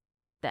 it's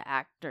the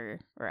actor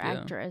or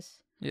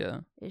actress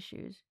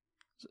issues.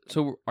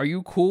 So are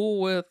you cool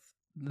with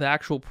the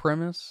actual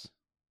premise?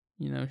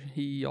 You know,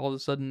 he all of a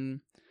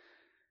sudden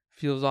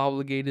feels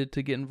obligated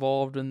to get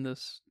involved in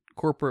this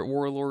corporate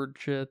warlord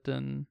shit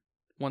and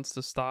wants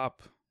to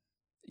stop,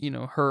 you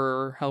know,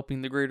 her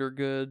helping the greater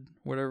good,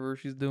 whatever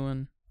she's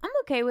doing. I'm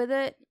okay with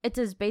it. It's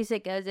as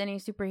basic as any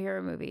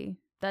superhero movie.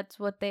 That's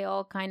what they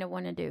all kind of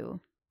want to do.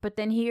 But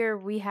then here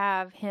we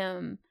have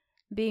him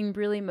being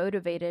really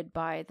motivated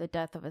by the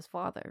death of his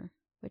father,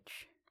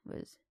 which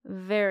was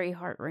very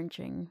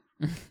heart-wrenching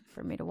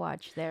for me to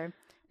watch there.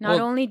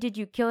 Not only did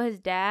you kill his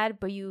dad,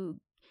 but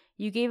you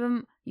gave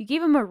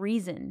him a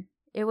reason.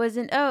 It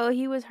wasn't,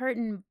 he was hurt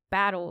in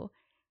battle.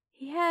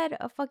 He had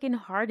a fucking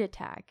heart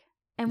attack.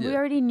 And we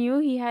already knew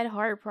he had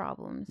heart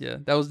problems. Yeah,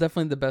 that was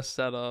definitely the best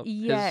setup.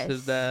 Yes.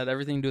 His dad,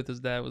 everything to do with his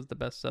dad was the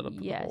best setup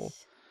of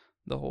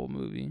the whole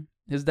movie.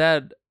 His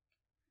dad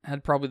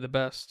had probably the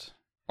best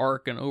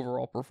arc and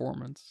overall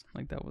performance.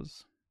 Like, that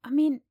was... I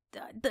mean,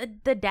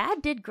 the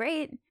dad did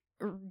great.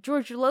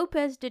 George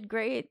Lopez did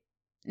great.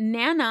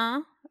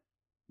 Nana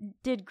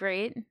did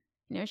great.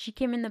 You know, she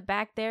came in the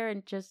back there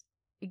and just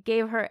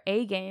gave her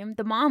A game.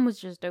 The mom was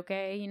just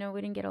okay. You know,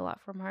 we didn't get a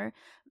lot from her.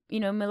 You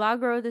know,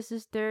 Milagro, the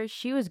sister,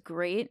 she was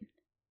great.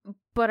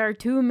 But our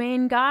two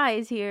main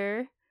guys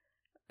here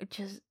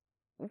just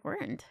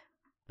weren't.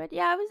 But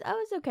yeah, I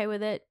was okay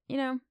with it. You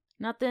know,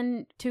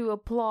 nothing to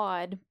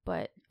applaud,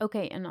 but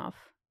okay enough.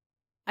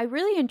 I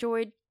really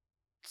enjoyed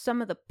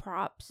some of the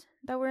props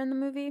that were in the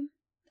movie.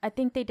 I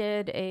think they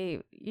did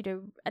a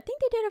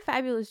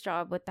fabulous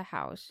job with the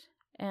house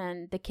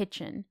and the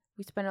kitchen.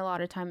 We spent a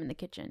lot of time in the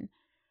kitchen.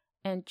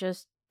 And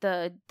just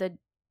the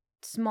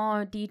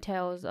small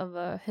details of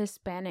a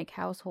Hispanic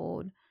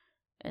household.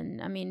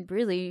 And I mean,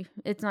 really,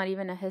 it's not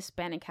even a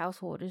Hispanic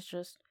household. It's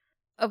just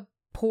a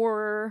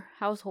poorer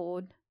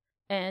household.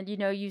 And, you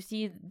know, you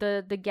see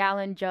the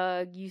gallon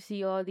jug. You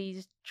see all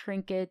these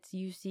trinkets.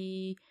 You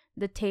see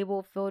the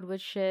table filled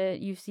with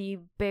shit. You see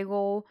big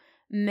old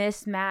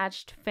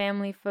mismatched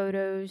family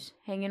photos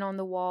hanging on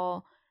the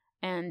wall.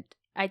 And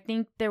I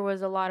think there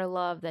was a lot of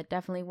love that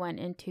definitely went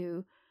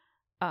into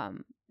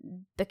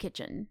the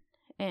kitchen.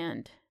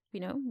 And, you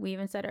know, we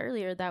even said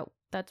earlier that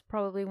that's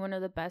probably one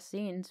of the best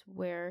scenes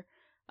where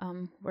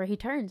he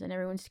turns and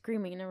everyone's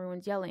screaming and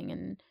everyone's yelling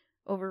and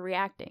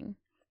overreacting.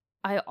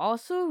 I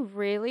also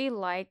really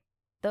liked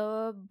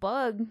the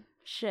bug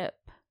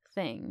ship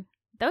thing.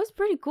 That was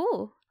pretty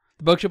cool.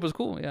 The bug ship was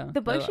cool, yeah.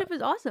 The bug ship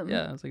is awesome.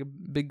 Yeah, it's like a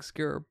big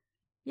scarab.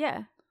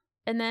 Yeah.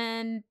 And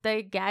then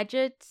the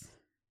gadgets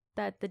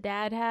that the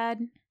dad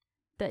had,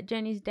 that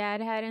Jenny's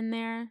dad had in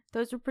there,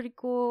 those were pretty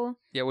cool.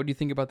 Yeah, what do you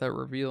think about that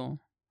reveal?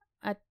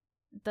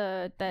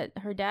 That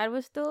her dad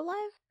was still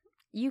alive?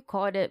 You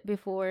caught it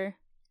before.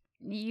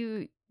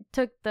 You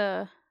took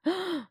the...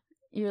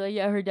 You're like,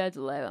 yeah, her dad's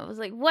alive. I was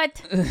like,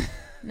 what?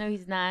 No,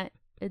 he's not.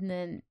 And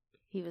then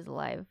he was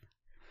alive.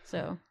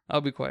 So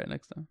I'll be quiet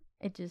next time.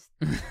 It just...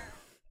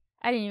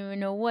 I didn't even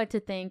know what to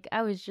think.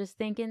 I was just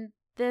thinking,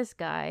 this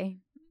guy.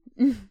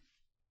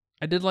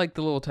 I did like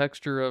the little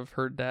texture of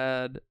her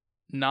dad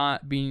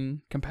not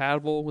being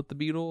compatible with the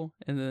Beetle,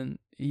 and then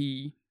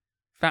he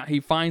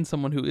finds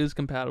someone who is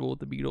compatible with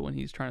the Beetle, and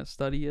he's trying to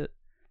study it.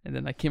 And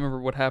then I can't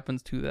remember what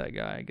happens to that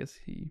guy. I guess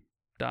he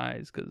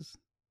dies because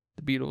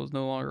the Beetle is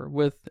no longer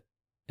with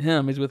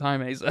him. He's with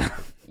Jaime. So.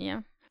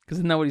 Yeah. Because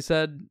isn't that what he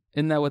said?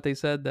 Isn't that what they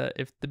said? That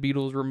if the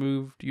Beetle is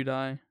removed, you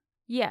die?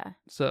 Yeah.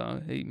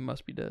 So he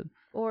must be dead.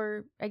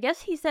 Or I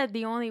guess he said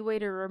the only way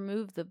to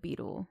remove the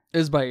Beetle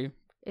is by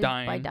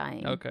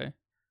dying. Okay.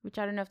 Which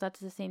I don't know if that's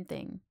the same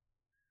thing.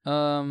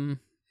 Yeah,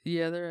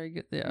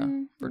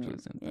 virtually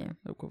the same thing.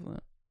 Yeah.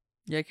 Equivalent.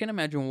 Yeah, I can't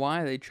imagine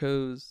why they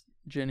chose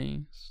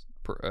Jenny's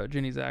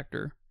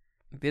actor.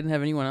 Like, they didn't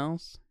have anyone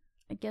else.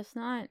 I guess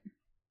not.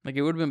 Like,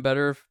 it would have been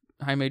better if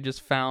Jaime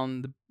just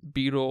found the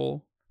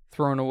Beetle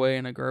thrown away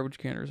in a garbage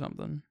can or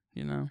something,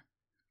 you know?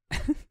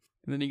 And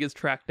then he gets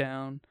tracked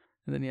down,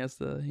 and then he has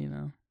to, you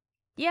know...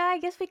 Yeah, I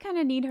guess we kind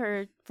of need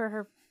her for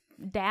her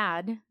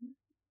dad,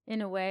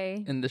 in a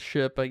way. In the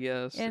ship, I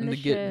guess. In the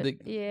ship, and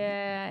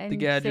the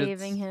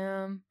gadgets. Saving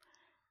him.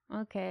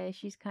 Okay,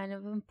 she's kind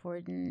of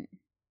important.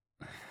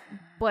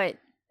 But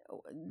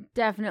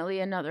definitely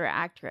another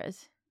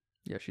actress.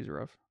 Yeah, she's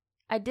rough.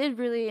 I did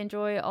really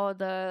enjoy all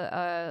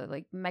the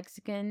like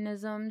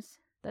Mexicanisms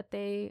that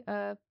they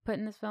put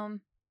in this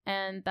film,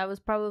 and that was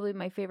probably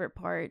my favorite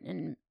part,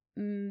 and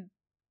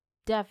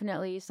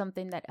definitely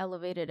something that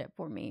elevated it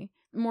for me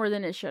more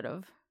than it should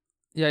have.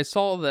 Yeah, I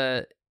saw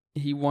that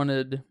he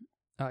wanted,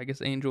 I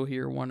guess Angel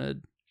here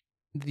wanted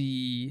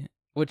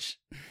which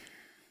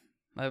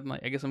I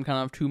guess I'm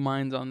kind of two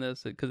minds on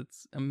this because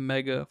it's a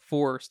mega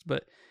forced,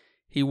 but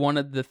he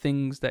wanted the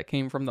things that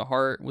came from the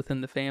heart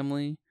within the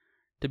family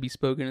to be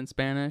spoken in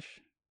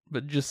Spanish,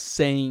 but just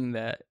saying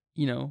that,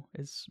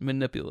 is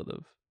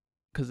manipulative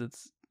because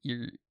it's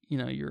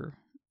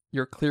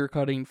you're clear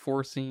cutting,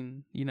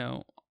 forcing,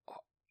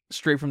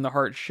 straight from the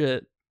heart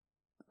shit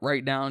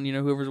right down,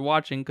 whoever's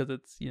watching because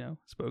it's,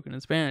 spoken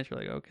in Spanish. You're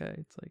like, okay,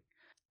 it's like,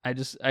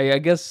 I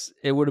guess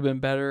it would have been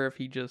better if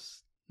he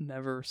just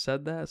never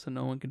said that so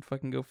no one can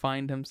fucking go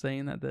find him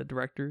saying that, the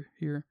director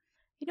here.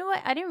 You know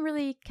what? I didn't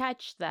really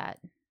catch that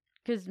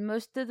because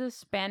most of the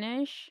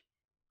Spanish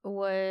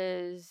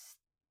was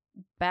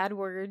bad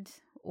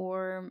words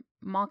or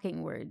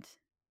mocking words.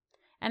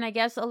 And I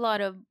guess a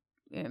lot of,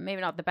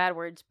 maybe not the bad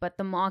words, but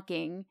the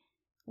mocking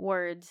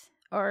words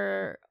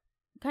are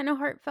kind of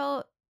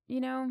heartfelt,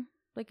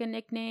 like a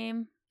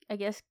nickname. I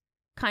guess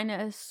kind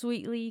of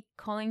sweetly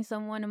calling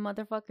someone a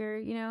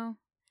motherfucker,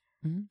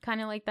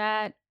 kind of like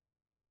that.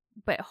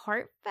 But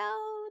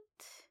heartfelt?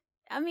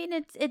 I mean,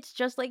 it's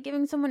just like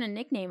giving someone a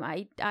nickname.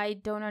 I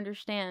don't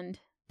understand.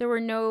 There were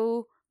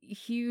no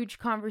huge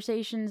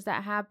conversations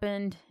that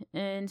happened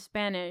in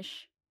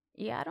Spanish.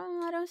 Yeah, I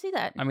don't see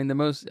that. I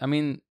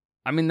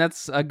mean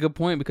that's a good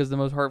point because the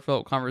most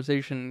heartfelt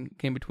conversation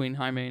came between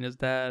Jaime and his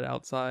dad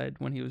outside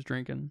when he was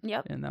drinking.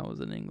 Yep. And that was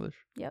in English.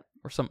 Yep.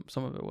 Or some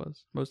of it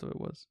was. Most of it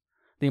was.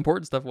 The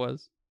important stuff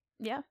was.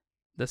 Yeah.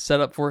 The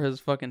setup for his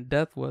fucking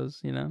death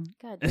was,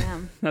 God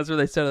damn. That's where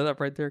they set it up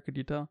right there, could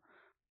you tell?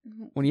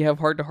 When you have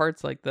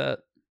heart-to-hearts like that,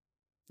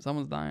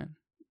 someone's dying.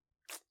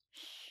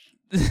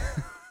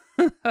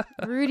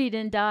 Rudy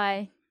didn't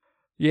die.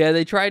 Yeah,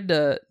 they tried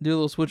to do a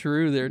little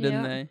switcheroo there,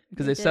 didn't Yep, they?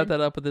 Because they set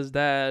that up with his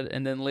dad,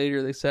 and then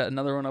later they set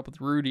another one up with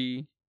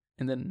Rudy,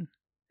 and then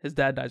his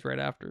dad dies right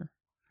after.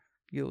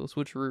 You get a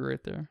little switcheroo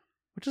right there.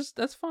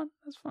 That's fun.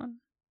 That's fun.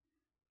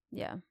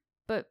 Yeah.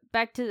 But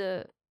back to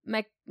the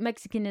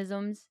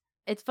Mexicanisms.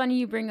 It's funny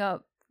you bring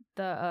up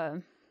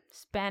the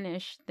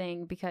Spanish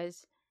thing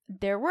because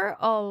there were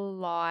a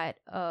lot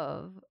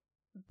of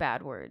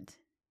bad words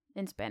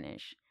in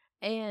Spanish.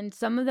 And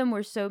some of them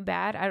were so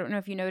bad, I don't know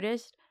if you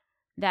noticed,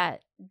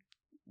 that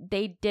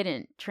they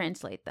didn't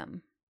translate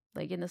them,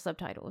 like in the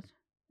subtitles.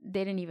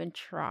 They didn't even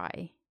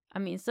try. I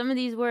mean, some of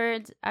these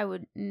words I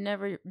would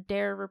never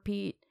dare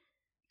repeat,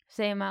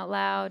 say them out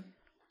loud.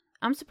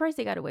 I'm surprised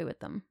they got away with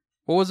them.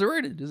 What was it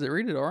rated? Is it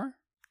rated R?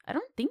 I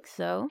don't think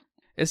so.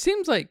 It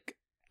seems like,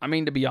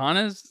 to be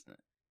honest,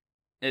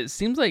 it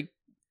seems like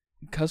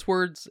cuss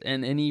words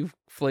and any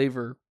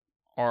flavor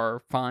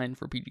are fine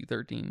for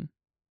PG-13.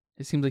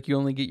 It seems like you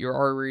only get your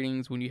R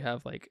ratings when you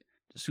have like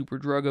super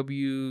drug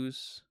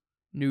abuse,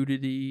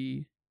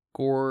 nudity,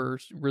 gore,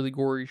 really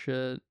gory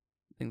shit,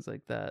 things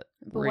like that.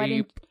 But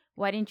Rape.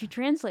 why didn't you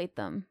translate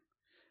them?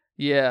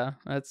 Yeah,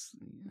 that's...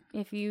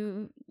 If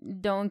you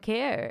don't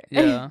care.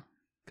 Yeah,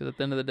 because at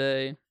the end of the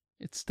day,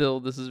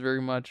 this is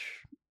very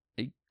much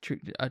a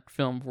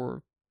film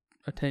for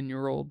a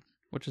 10-year-old,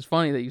 which is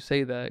funny that you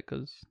say that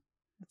because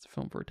it's a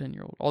film for a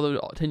 10-year-old. Although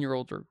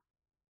 10-year-olds are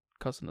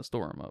cussing the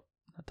storm up,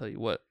 I'll tell you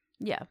what.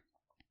 Yeah.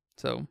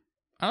 So,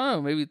 I don't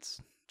know, maybe it's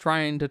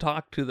trying to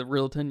talk to the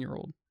real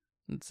 10-year-old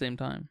at the same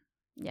time.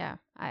 Yeah,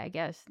 I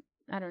guess.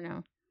 I don't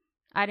know.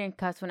 I didn't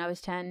cuss when I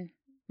was 10.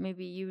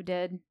 Maybe you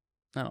did.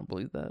 I don't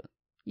believe that.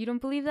 You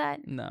don't believe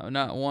that? No,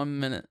 not 1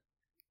 minute.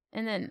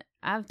 And then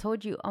I've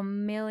told you a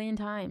million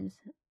times,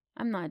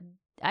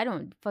 I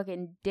don't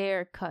fucking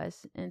dare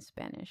cuss in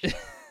Spanish.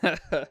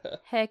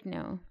 Heck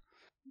no.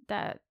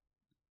 That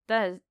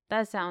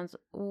sounds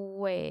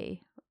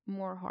way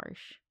more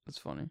harsh. That's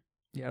funny.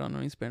 Yeah, I don't know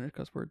any Spanish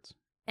cuss words.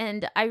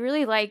 And I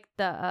really like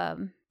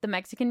the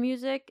Mexican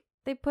music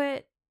they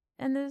put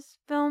in this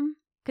film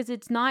because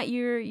it's not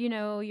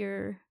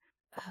your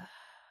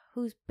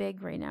who's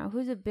big right now?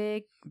 Who's a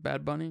big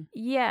Bad Bunny?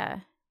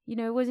 Yeah.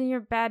 It wasn't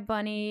your Bad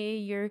Bunny,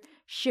 your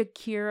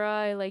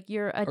Shakira, like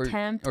your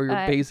attempt or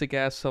your basic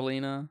ass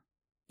Selena.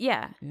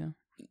 Yeah. Yeah.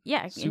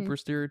 Yeah. Super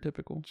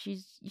stereotypical.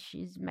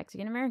 She's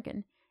Mexican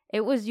American.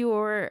 It was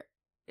your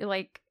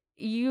like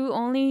you've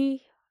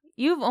only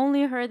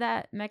heard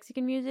that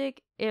Mexican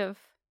music if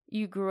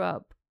you grew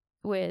up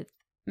with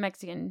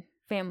Mexican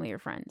family or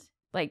friends,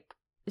 like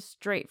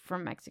straight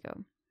from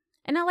Mexico.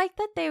 And I like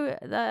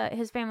that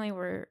his family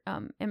were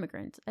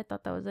immigrants. I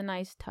thought that was a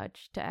nice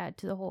touch to add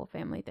to the whole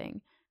family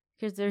thing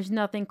because there's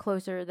nothing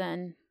closer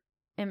than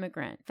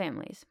immigrant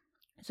families.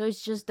 So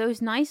it's just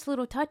those nice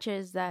little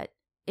touches that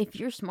if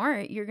you're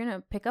smart, you're going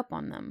to pick up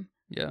on them.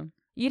 Yeah.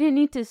 You didn't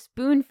need to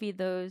spoon feed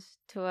those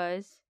to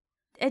us.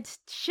 It's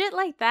shit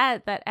like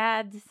that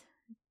adds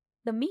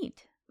the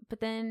meat, but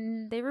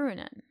then they ruin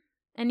it.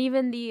 And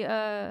even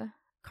the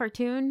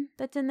cartoon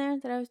that's in there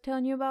that I was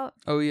telling you about.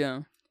 Oh,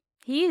 yeah.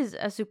 He's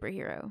a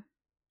superhero.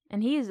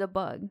 And he is a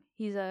bug.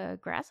 He's a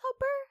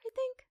grasshopper, I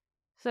think.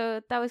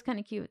 So that was kind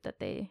of cute that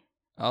they...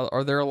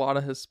 Are there a lot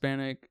of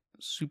Hispanic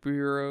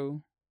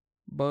superhero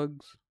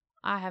bugs?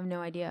 I have no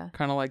idea.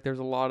 Kind of like there's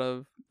a lot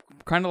of...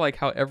 Kind of like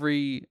how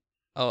every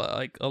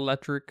like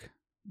electric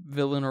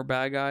villain or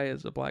bad guy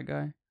is a black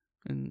guy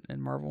in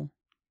Marvel.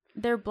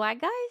 They're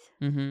black guys?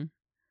 Mm-hmm.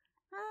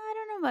 I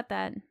don't know about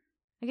that.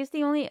 I guess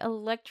the only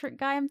electric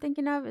guy I'm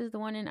thinking of is the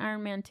one in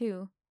Iron Man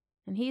 2.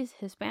 And he's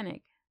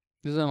Hispanic.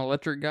 There's an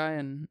electric guy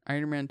in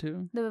Iron Man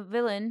 2? The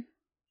villain.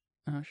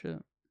 Oh, shit.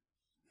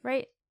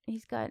 Right?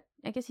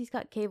 I guess he's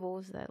got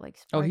cables that like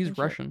spark. Oh, he's and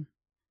Russian. Shit.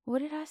 What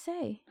did I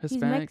say?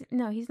 Hispanic?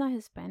 No, he's not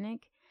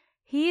Hispanic.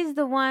 He's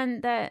the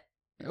one that...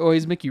 Oh,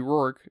 he's Mickey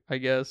Rourke, I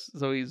guess.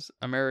 So he's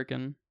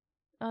American.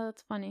 Oh,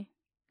 that's funny.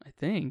 I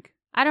think.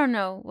 I don't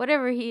know.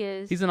 Whatever he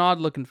is. He's an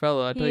odd-looking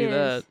fellow, I tell you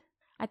that.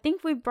 I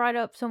think we brought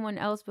up someone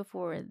else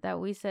before that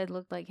we said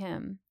looked like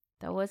him.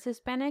 That was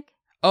Hispanic?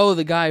 Oh,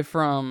 the guy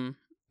from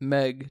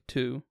Meg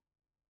 2.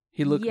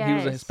 He was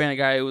a Hispanic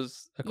guy. It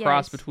was a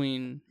cross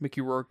between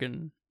Mickey Rourke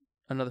and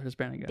another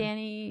Hispanic guy.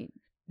 Danny.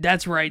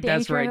 That's right. Danny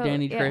That's Trejo. right.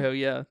 Danny Trejo.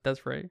 Yeah,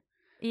 that's right.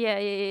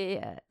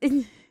 Yeah.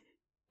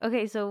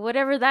 Okay, so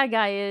whatever that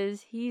guy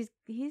is, he's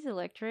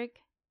electric.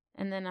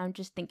 And then I'm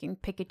just thinking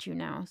Pikachu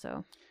now,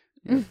 so.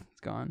 Yeah,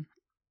 it's gone.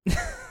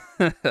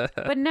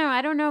 But no,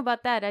 I don't know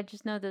about that. I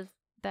just know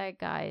that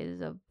guy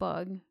is a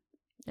bug.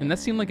 And that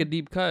seemed like a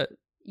deep cut.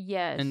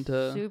 Yes,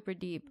 super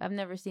deep. I've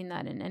never seen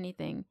that in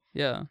anything.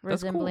 Yeah,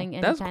 resembling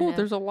that's cool. That's cool.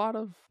 There's a lot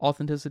of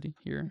authenticity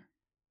here.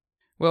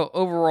 Well,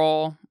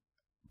 overall,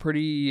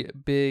 pretty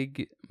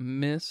big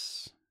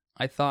miss.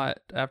 I thought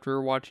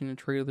after watching the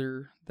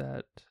trailer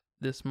that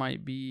this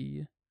might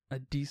be a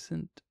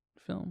decent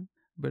film,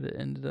 but it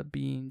ended up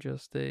being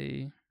just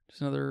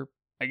another.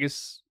 I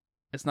guess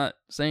it's not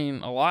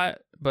saying a lot,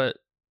 but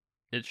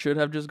it should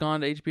have just gone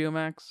to HBO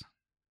Max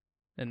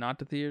and not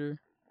to theater.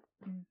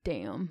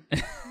 Damn.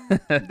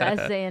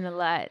 That's saying a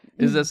lot.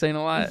 Is that saying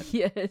a lot?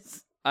 Yes.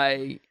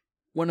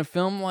 When a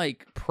film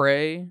like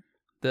Prey,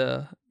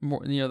 the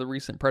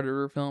recent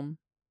Predator film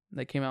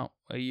that came out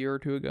a year or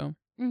two ago,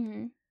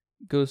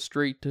 goes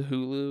straight to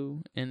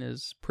Hulu and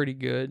is pretty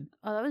good.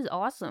 Oh, that was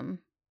awesome.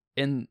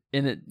 And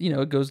it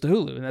it goes to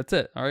Hulu and that's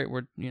it. All right,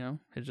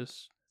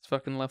 it's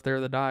fucking left there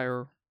to die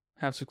or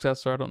have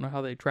success. So I don't know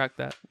how they track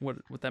that, what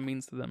that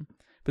means to them.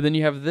 But then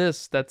you have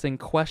this that's in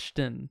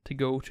question to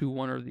go to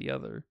one or the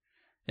other.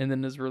 And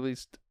then is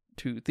released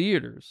to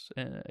theaters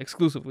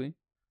exclusively,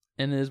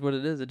 and it is what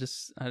it is.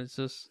 It's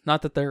just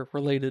not that they're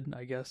related.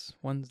 I guess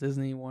one's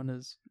Disney, one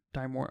is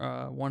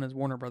one is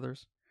Warner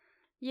Brothers.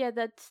 Yeah,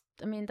 that's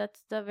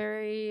a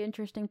very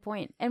interesting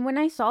point. And when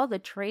I saw the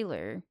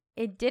trailer,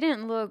 it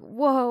didn't look,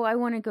 whoa, I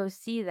want to go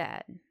see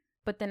that.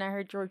 But then I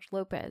heard George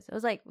Lopez. I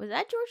was like, was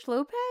that George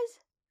Lopez?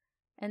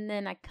 And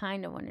then I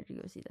kind of wanted to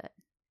go see that.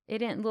 It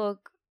didn't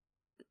look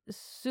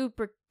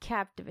super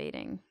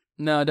captivating.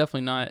 No,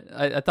 definitely not.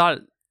 I thought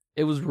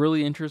it was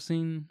really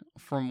interesting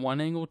from one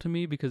angle to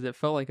me because it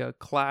felt like a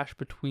clash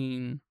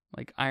between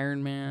like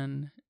Iron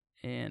Man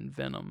and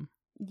Venom.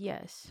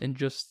 Yes. And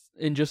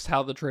just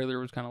how the trailer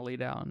was kind of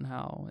laid out and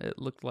how it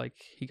looked like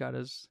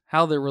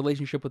how their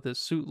relationship with his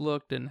suit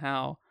looked and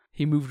how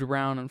he moved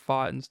around and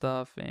fought and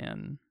stuff,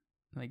 and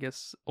I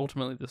guess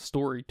ultimately the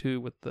story too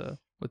with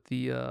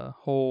the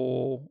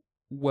whole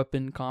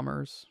weapon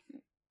commerce.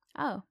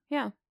 Oh,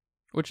 yeah.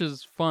 Which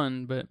is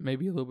fun, but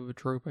maybe a little bit of a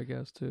trope, I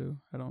guess, too.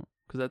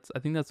 I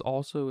think that's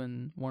also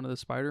in one of the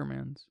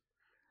Spider-Mans.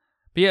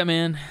 But yeah,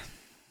 man, do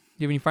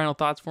you have any final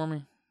thoughts for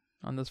me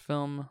on this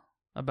film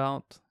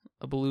about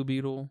a blue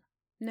beetle?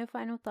 No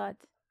final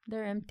thoughts.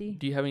 They're empty.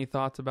 Do you have any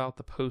thoughts about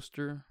the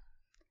poster?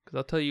 Because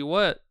I'll tell you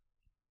what.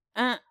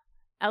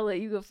 I'll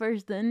let you go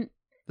first then.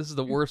 This is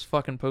the worst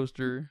fucking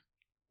poster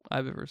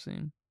I've ever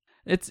seen.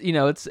 It's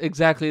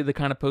exactly the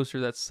kind of poster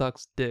that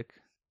sucks dick.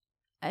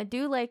 I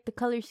do like the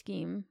color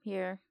scheme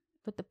here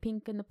with the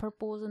pink and the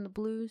purples and the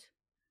blues.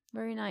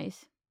 Very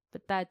nice.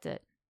 But that's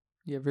it.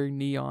 Yeah, very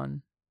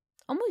neon.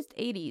 Almost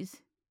 80s.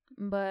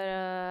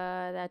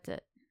 But that's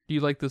it. Do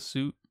you like the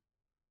suit?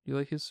 Do you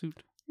like his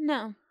suit?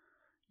 No.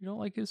 You don't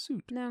like his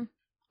suit? No.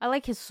 I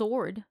like his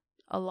sword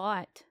a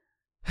lot.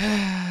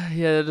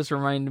 Yeah, that just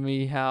reminded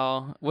me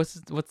how what's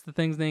the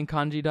thing's name?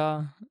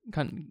 Kajida,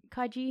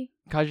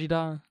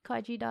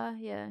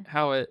 yeah.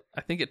 How I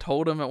think it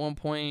told him at one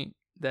point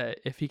that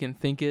if he can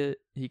think it,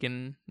 he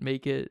can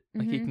make it.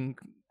 Like he can,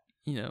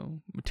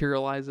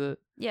 materialize it.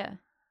 Yeah.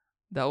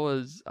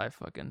 I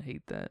fucking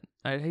hate that.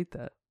 I hate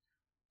that.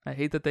 I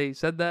hate that they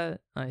said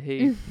that. I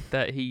hate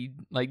that he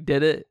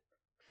did it.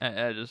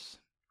 I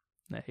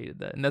hated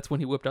that. And that's when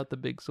he whipped out the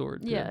big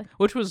sword. Too. Yeah.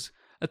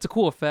 That's a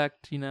cool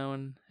effect,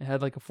 and it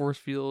had like a force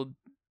field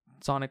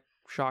sonic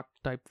shock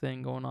type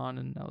thing going on,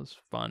 and that was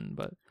fun.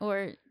 But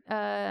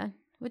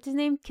what's his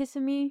name?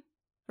 Kisame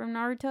from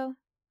Naruto?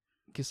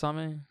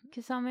 Kisame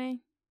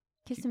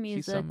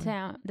is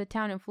the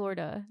town in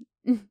Florida.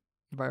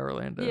 By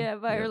Orlando. Yeah,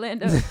 by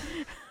Orlando.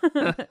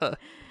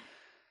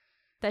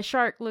 That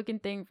shark looking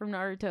thing from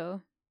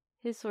Naruto.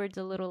 His sword's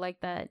a little like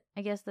that.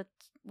 I guess that's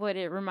what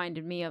it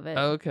reminded me of it.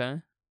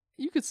 Okay.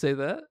 You could say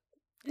that.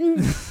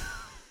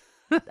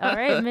 All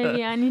right,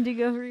 maybe I need to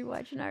go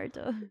rewatch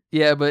Naruto.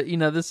 Yeah, but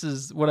this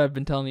is what I've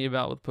been telling you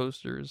about with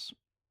posters,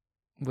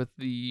 with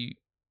the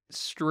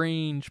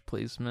strange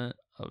placement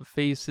of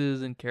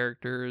faces and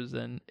characters,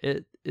 and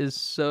it is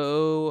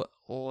so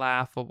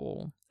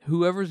laughable.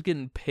 Whoever's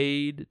getting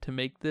paid to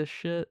make this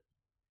shit,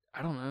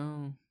 I don't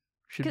know,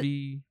 should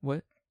be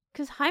what?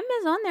 Because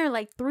Jaime's on there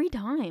like 3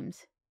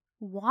 times.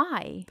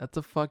 Why? That's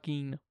a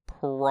fucking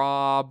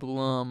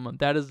problem.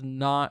 That is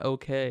not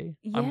okay.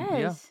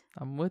 Yes.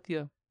 I'm with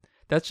you.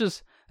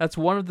 That's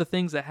one of the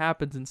things that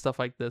happens in stuff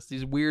like this.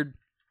 These weird,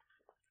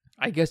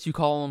 I guess you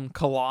call them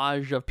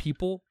collage of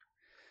people.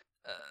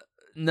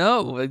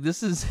 No, like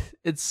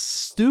it's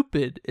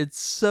stupid. It's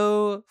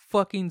so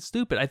fucking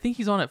stupid. I think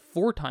he's on it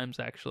 4 times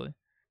actually.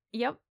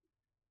 Yep.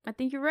 I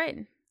think you're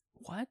right.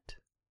 What?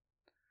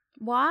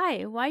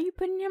 Why? Why are you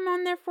putting him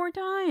on there 4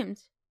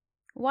 times?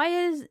 Why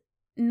is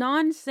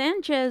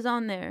Non-Sanchez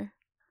on there?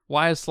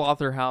 Why is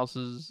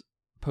Slaughterhouse's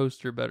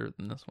poster better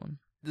than this one?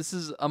 This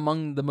is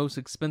among the most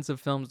expensive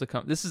films to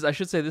come. This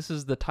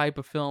is the type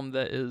of film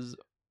that is,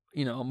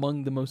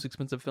 among the most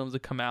expensive films to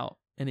come out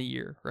in a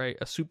year, right?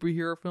 A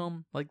superhero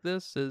film like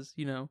this is,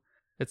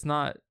 it's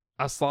not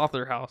a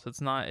Slaughterhouse.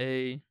 It's not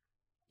a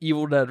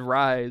Evil Dead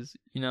Rise.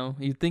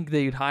 You'd think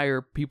they'd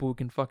hire people who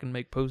can fucking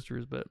make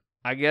posters, but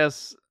I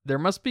guess there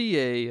must be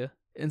a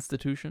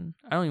institution.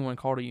 I don't even want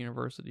to call it a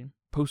university.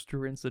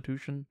 Poster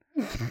institution.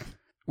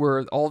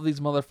 Where all these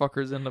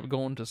motherfuckers end up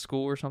going to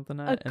school or something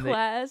at.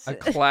 A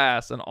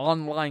class, an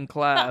online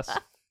class,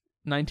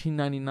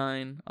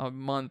 $19.99 a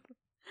month.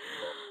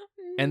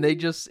 And they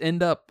just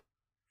end up,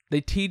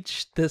 they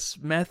teach this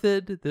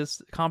method,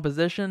 this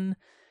composition,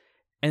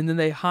 and then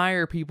they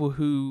hire people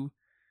who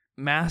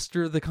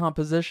master the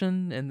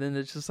composition, and then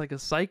it's just like a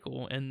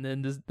cycle. And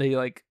then they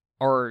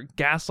are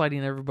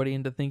gaslighting everybody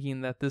into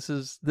thinking that this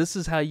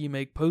is how you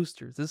make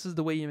posters. This is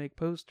the way you make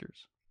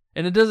posters.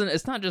 And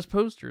it's not just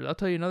posters. I'll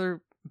tell you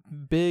another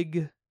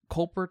big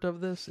culprit of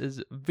this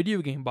is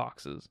video game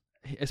boxes,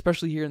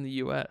 especially here in the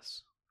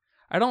US.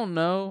 I don't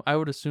know. I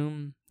would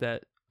assume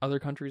that other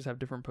countries have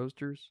different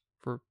posters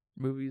for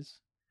movies,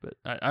 but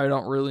I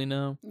don't really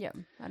know. Yeah,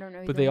 I don't know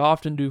either. But they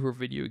often do for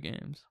video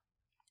games.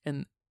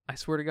 And I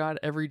swear to God,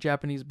 every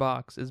Japanese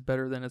box is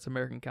better than its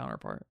American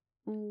counterpart.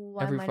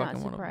 Why am I not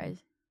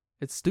surprised?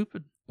 It's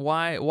stupid.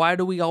 Why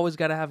do we always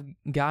gotta have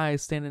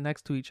guys standing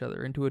next to each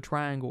other into a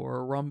triangle or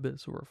a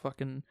rhombus or a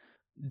fucking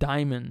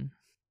diamond?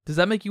 Does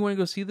that make you want to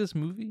go see this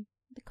movie?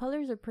 The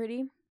colors are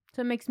pretty.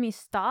 So it makes me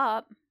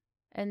stop,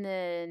 and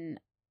then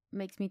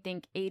makes me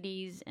think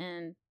 80s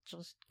and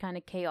just kind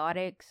of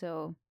chaotic,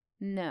 so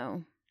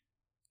no.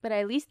 But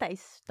at least I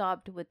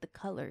stopped with the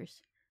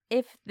colors.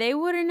 If they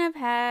wouldn't have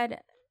had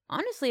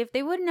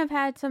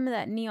some of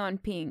that neon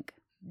pink,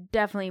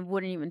 definitely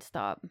wouldn't even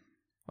stop.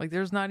 Like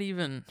there's not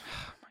even,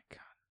 oh my God.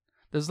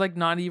 There's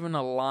not even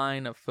a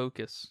line of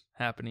focus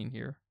happening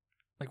here.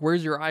 Like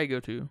where's your eye go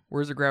to?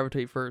 Where does it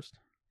gravitate first?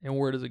 And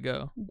where does it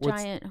go?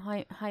 Giant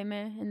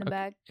Jaime in the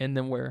back. And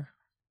then where?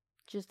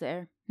 Just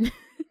there.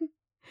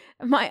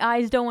 My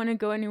eyes don't want to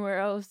go anywhere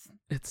else.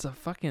 It's a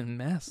fucking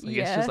mess. It's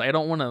just I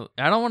don't want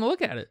to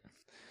look at it.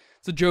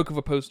 It's a joke of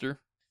a poster.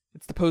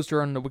 It's the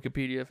poster on the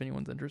Wikipedia if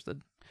anyone's interested.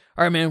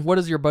 All right, man. What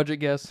is your budget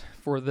guess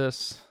for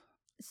this?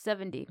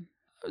 70.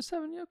 Oh,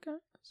 70. Okay.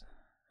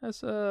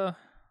 That's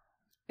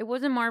It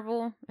wasn't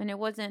Marvel, and it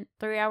wasn't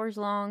 3 hours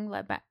long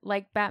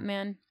like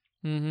Batman.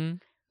 Mm-hmm.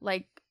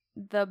 Like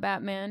the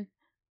Batman.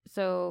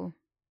 So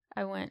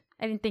I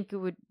didn't think it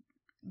would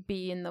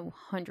be in the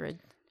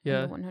hundreds.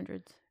 Yeah. In the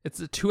 100s. It's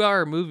a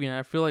 2-hour movie, and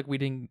I feel like we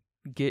didn't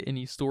get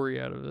any story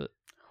out of it.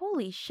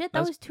 Holy shit,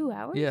 that was 2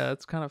 hours? Yeah,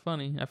 it's kind of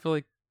funny. I feel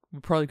like we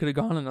probably could have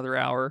gone another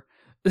hour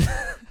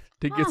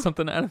to get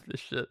something out of this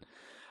shit.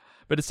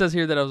 But it says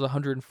here that it was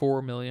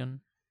 104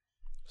 million.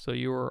 So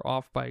you were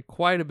off by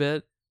quite a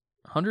bit.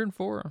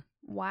 104.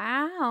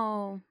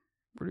 Wow.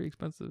 Pretty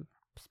expensive.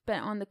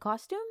 Spent on the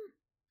costume?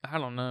 I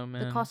don't know,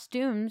 man. The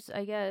costumes,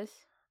 I guess.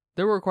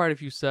 There were quite a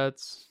few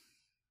sets,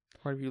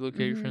 quite a few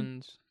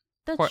locations.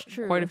 That's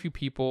true. Quite a few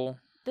people.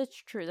 That's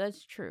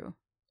true.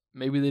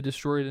 Maybe they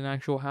destroyed an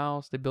actual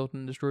house. They built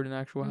and destroyed an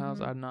actual house.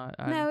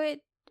 No,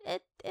 it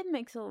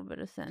makes a little bit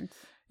of sense.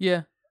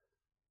 Yeah,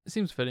 it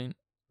seems fitting.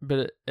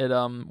 But it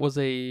was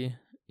a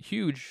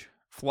huge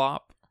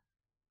flop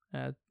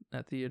at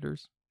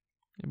theaters.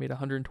 It made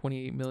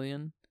 128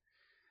 million.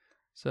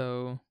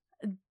 So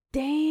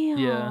damn.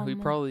 Yeah,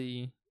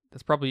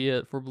 that's probably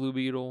it for Blue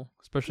Beetle,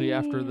 especially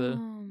after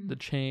the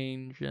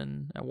change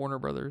and at Warner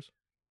Brothers.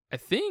 I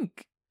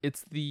think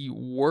it's the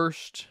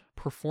worst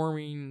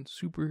performing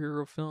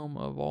superhero film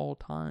of all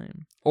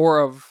time, or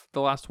of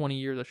the last 20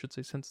 years, I should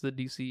say, since the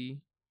DC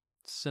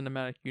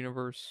cinematic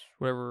universe,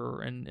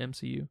 whatever, and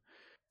MCU.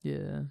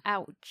 Yeah.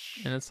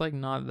 Ouch. And it's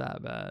not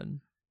that bad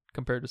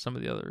compared to some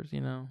of the others,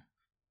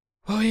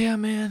 Oh yeah,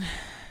 man.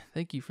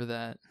 Thank you for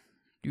that.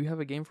 Do you have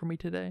a game for me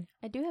today?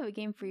 I do have a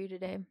game for you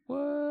today.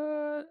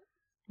 What?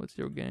 What's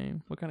your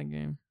game? What kind of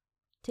game?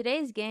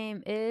 Today's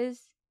game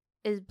is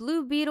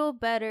Blue Beetle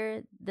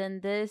better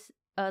than this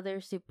other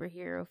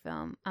superhero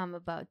film I'm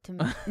about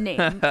to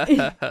name?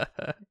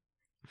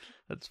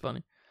 That's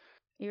funny.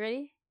 You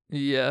ready?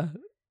 Yeah.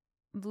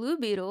 Blue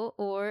Beetle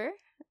or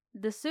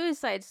The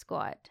Suicide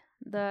Squad,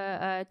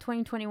 the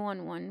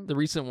 2021 one. The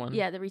recent one.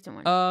 Yeah, the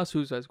recent one.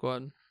 Suicide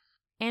Squad.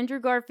 Andrew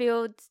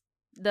Garfield's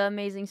The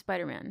Amazing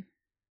Spider-Man.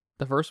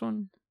 The first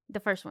one? The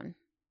first one.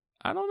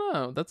 I don't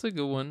know. That's a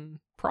good one.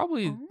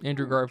 Probably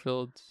Andrew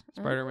Garfield's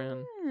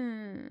Spider-Man.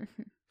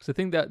 Because I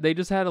think that they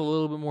just had a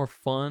little bit more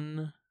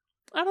fun.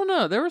 I don't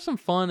know. There was some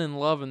fun and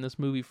love in this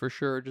movie for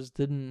sure. Just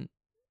didn't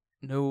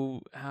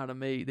know how to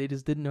make. They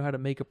just didn't know how to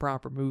make a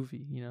proper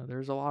movie. You know,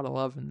 there's a lot of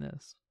love in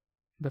this.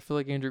 But I feel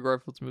like Andrew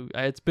Garfield's movie.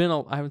 I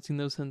haven't seen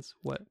those since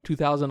what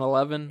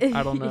 2011.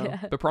 I don't know.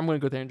 Yeah. But probably gonna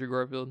go with Andrew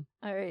Garfield.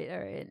 All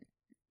right.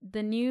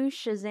 The new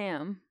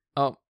Shazam.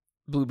 Oh,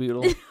 Blue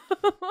Beetle.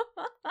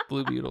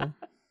 Blue Beetle.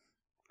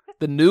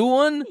 The new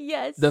one?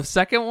 Yes. The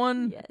second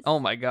one? Yes. Oh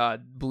my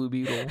god, Blue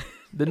Beetle.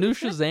 The new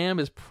Shazam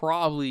is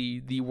probably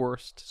the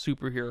worst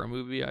superhero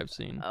movie I've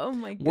seen. Oh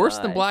my god. Worse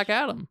than Black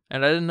Adam.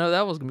 And I didn't know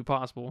that was going to be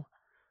possible.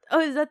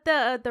 Oh, is that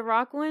the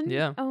Rock one?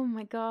 Yeah. Oh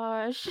my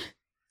gosh.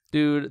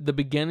 Dude, the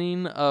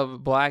beginning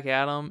of Black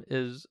Adam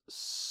is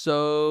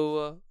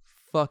so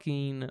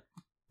fucking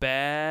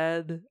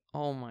bad.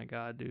 Oh my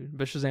god, dude.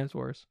 But Shazam's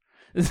worse.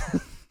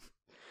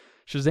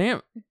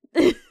 Shazam.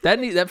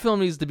 That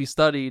film needs to be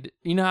studied.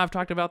 You know how I've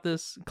talked about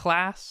this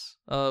class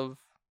of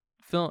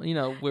film, you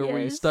know, where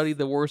we study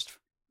the worst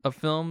of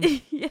films?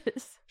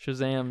 Yes.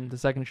 Shazam, the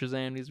second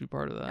Shazam needs to be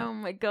part of that. Oh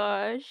my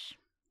gosh.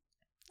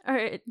 All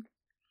right.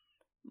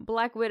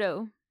 Black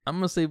Widow. I'm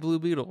going to say Blue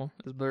Beetle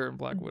is better than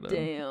Black Widow.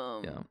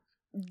 Damn. Yeah.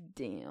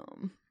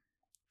 Damn.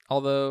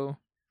 Although.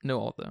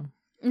 All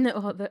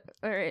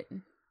right.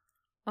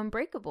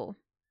 Unbreakable.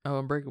 Oh,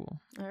 Unbreakable.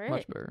 All right.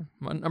 Much better.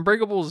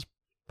 Unbreakable is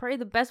probably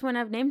the best one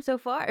I've named so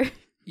far.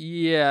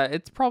 Yeah,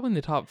 it's probably in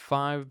the top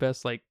 5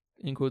 best, like,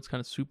 in quotes, kind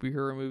of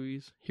superhero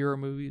movies. Hero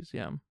movies,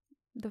 yeah.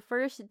 The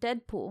first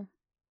Deadpool.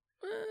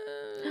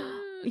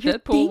 You're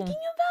thinking about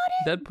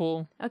it?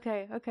 Deadpool.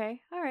 Okay.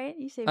 All right.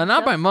 You say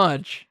Not by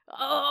much,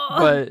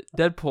 but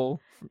Deadpool.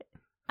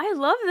 I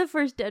love the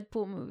first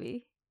Deadpool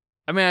movie.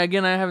 I mean,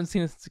 again, I haven't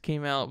seen it since it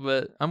came out,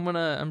 but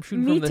I'm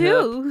shooting Me from the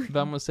too. hip. But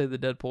I'm gonna say the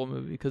Deadpool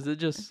movie because it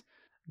just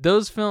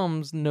those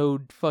films, no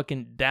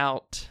fucking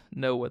doubt,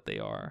 know what they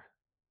are.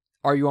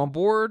 Are you on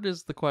board?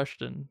 Is the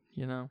question.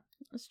 You know.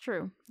 That's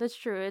true.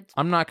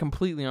 I'm not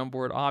completely on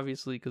board,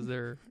 obviously, because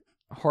they're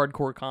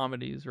hardcore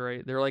comedies,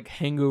 right? They're like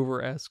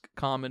Hangover-esque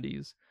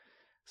comedies,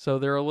 so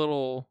they're a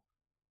little,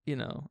 you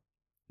know,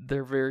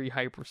 they're very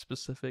hyper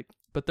specific,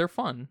 but they're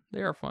fun.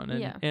 They are fun,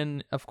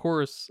 and of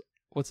course,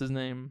 what's his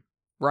name?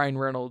 Ryan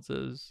Reynolds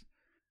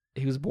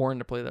he was born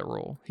to play that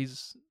role.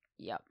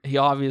 He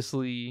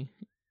obviously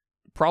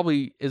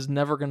probably is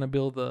never going to be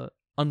able to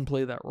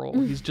unplay that role.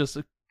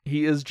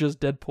 He is just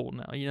Deadpool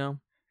now, you know?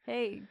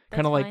 Hey,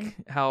 kind of like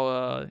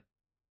how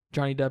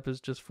Johnny Depp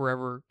is just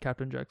forever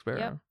Captain Jack Sparrow.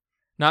 Yep.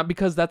 Not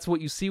because that's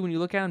what you see when you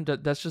look at him.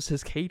 That's just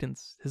his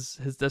cadence. His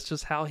that's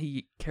just how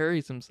he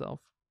carries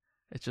himself.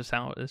 It's just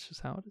how it is.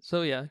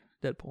 So yeah,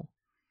 Deadpool.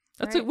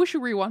 That's it. We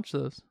should rewatch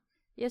those.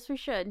 Yes, we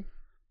should.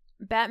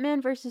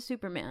 Batman versus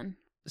Superman.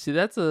 See,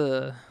 that's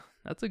a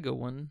good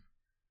one.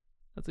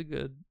 That's a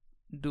good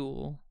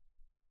duel.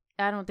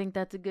 I don't think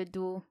that's a good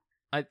duel.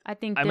 I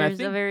think there's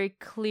a very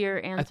clear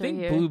answer here.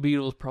 I think Blue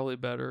Beetle is probably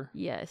better.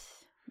 Yes,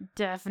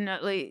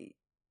 definitely.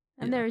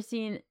 I've never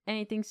seen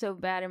anything so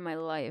bad in my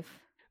life.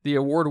 The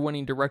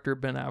award-winning director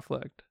Ben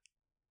Affleck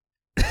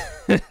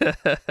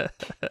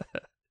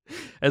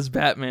as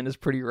Batman is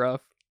pretty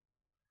rough.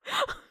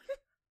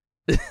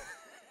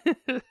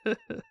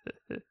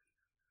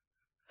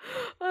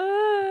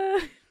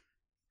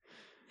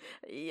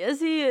 Yes,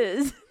 he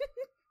is.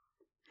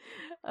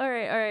 All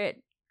right.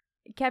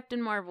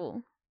 Captain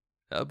Marvel.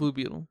 Blue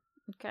Beetle.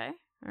 Okay.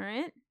 All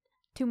right.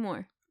 2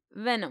 more.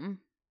 Venom.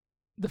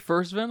 The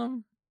first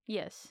Venom?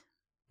 Yes.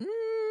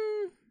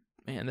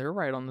 Man, they're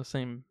right on the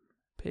same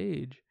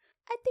page.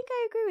 I think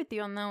I agree with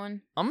you on that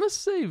one. I'm going to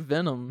say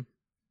Venom.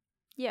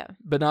 Yeah.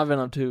 But not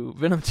Venom 2.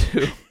 Venom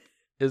 2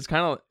 is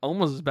kind of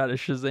almost as bad as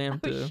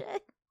Shazam 2.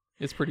 Shit.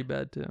 It's pretty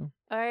bad too.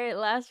 All right,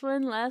 last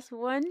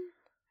one.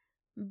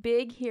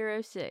 Big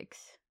Hero 6.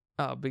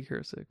 Oh, Big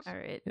Hero 6. All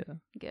right. Yeah.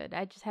 Good.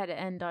 I just had to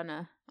end on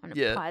a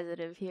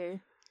positive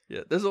here.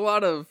 Yeah. There's a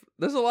lot of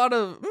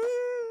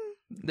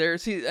there.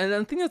 See, and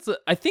I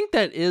think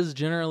that is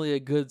generally a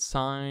good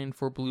sign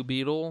for Blue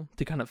Beetle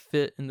to kind of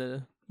fit in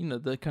the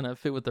kind of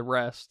fit with the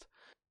rest.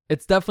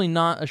 It's definitely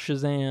not a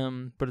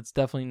Shazam, but it's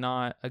definitely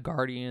not a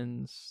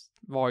Guardians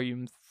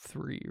Volume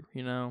 3,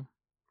 you know?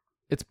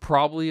 It's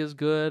probably as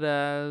good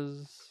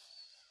as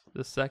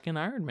the second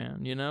Iron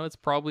Man, you know? It's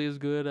probably as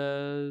good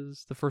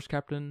as the first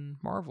Captain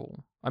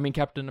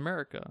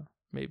America,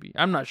 maybe.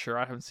 I'm not sure.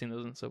 I haven't seen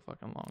those in so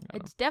fucking long.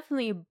 It's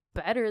definitely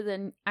better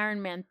than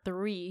Iron Man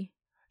 3.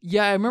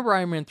 Yeah, I remember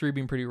Iron Man 3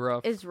 being pretty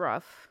rough. It's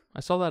rough. I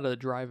saw that at a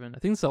drive-in. I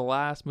think it's the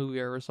last movie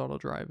I ever saw at a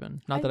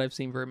drive-in. Not that I've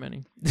seen very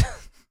many.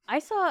 I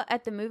saw it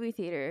at the movie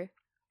theater.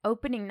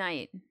 opening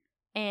night,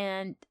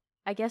 and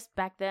I guess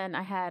back then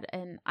I had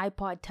an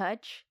iPod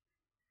Touch,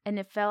 and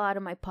it fell out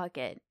of my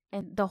pocket,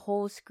 and the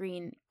whole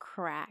screen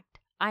cracked.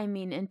 I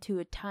mean, into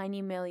a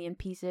tiny million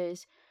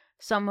pieces.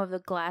 Some of the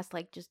glass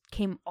like just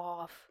came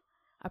off.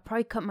 I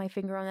probably cut my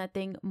finger on that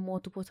thing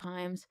multiple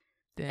times.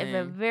 I have a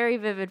Dang. very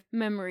vivid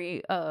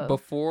memory of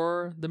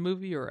Before the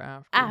movie or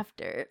after?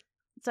 after.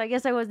 So I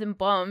guess I wasn't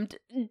bummed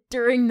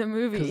during the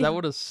movie. Because that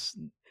would have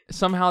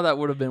somehow that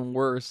would have been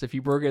worse if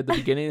you broke it at the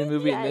beginning of the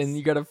movie Yes. and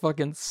you gotta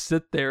fucking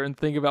sit there and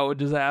think about what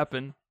just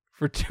happened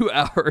for 2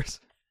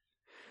 hours.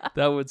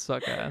 That would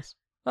suck ass.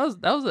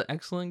 That was an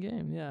excellent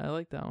game. Yeah, I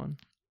like that one.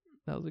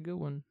 That was a good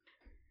one.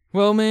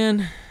 Well,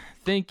 man,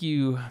 thank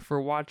you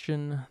for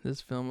watching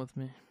this film with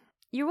me.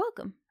 You're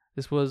welcome.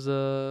 This was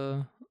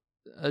a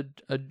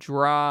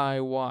dry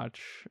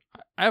watch.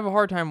 I have a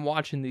hard time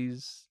watching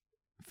these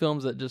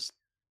films that just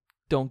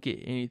don't get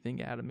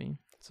anything out of me.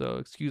 So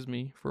excuse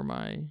me for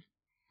my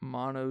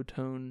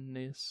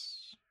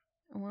monotoneness.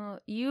 Well,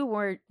 you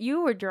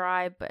were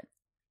dry, but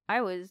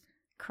I was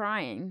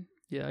crying.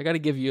 Yeah, I got to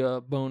give you a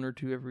bone or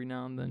two every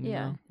now and then. You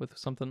Yeah. know, with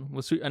something.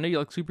 I know you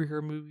like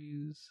superhero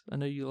movies. I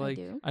know you like.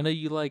 do. I know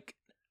you like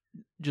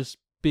just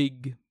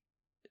big,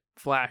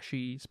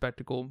 flashy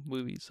spectacle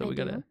movies. So I we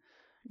gotta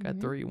do.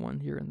 throw you one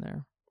here and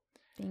there.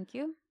 Thank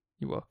you.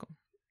 You're welcome.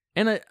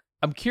 And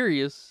I'm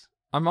curious.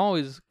 I'm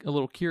always a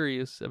little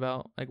curious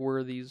about like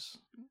where these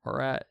are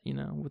at. You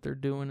know, what they're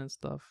doing and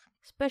stuff.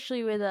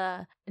 Especially with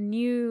a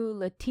new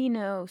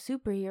Latino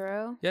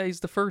superhero. Yeah, he's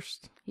the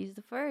first. He's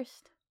the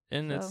first.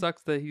 And it So-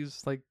 sucks that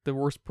he's like the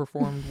worst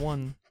performed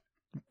one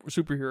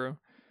superhero,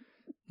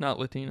 not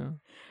Latino.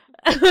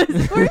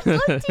 First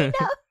Latino.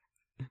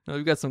 No,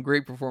 we've got some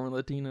great performing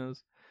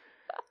Latinos.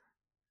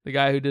 The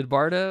guy who did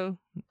Bardo,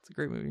 it's a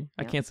great movie.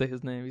 I Yeah. can't say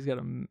his name. He's got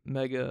a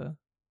mega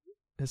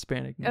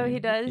Hispanic name. Oh, he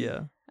does?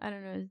 Yeah. I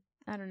don't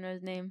know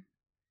his name.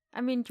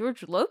 I mean,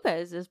 George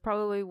Lopez is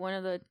probably one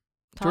of the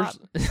George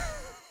top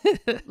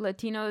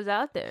Latinos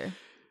out there.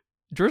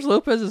 George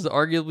Lopez is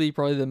arguably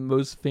probably the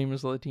most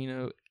famous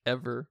Latino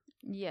ever,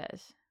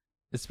 Yes.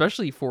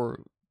 especially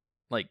for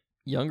like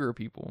younger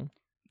people.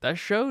 That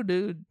show,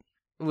 dude,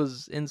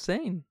 was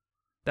insane.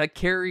 That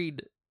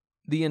carried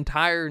the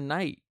entire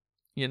night,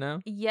 you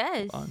know?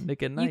 Yes. On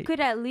Nick at Night. You could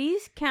at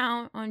least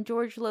count on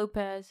George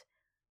Lopez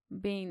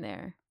being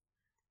there.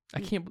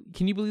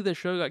 Can you believe that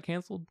show got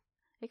canceled?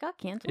 It got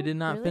canceled? It did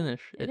not Really?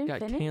 finish. It It didn't got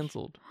finish?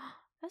 canceled.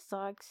 That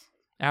sucks.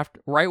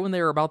 Right when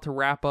they were about to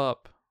wrap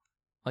up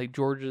like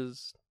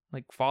George's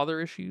like father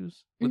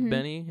issues with Mhm.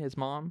 Benny, his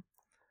mom.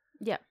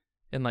 Yeah.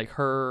 And like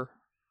her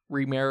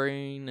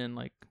remarrying and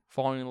like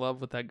falling in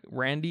love with that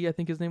Randy, I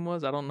think his name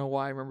was. I don't know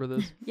why I remember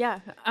this. Yeah,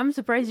 I'm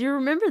surprised you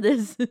remember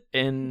this.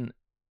 And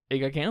it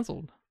got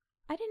canceled.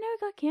 I didn't know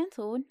it got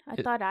canceled. I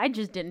It- thought I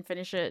just didn't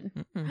finish it.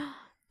 Mm-mm.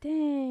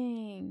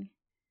 Dang.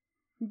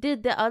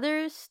 Did the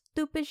other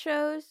stupid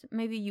shows,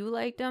 maybe you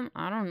liked them,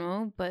 I don't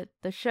know, but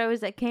the shows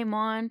that came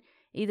on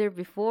either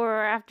before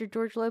or after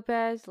George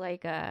Lopez,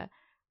 like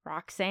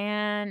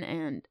Roxanne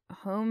and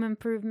Home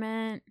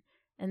Improvement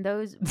and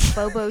those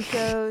Bobo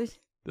shows,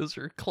 Those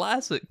are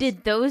classics.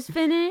 did those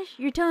finish?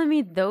 You're telling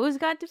me those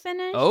got to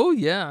finish? Oh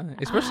yeah,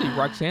 especially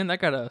Roxanne.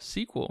 That got a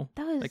sequel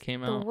that was that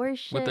came the out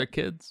worst shit. with their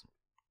kids.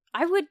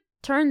 I would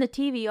turn the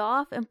TV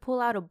off and pull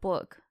out a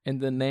book. And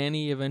the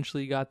nanny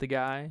eventually got the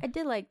guy. I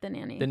did like the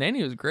nanny. The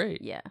nanny was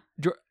great. Yeah.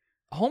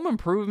 Home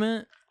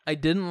Improvement, I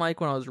didn't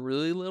like when I was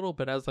really little,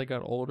 but as I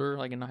got older,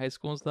 like in high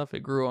school and stuff, it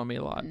grew on me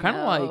a lot. Kind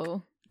of like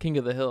No. King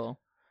of the Hill.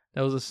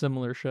 That was a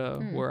similar show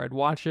Mm. where I'd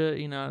watch it,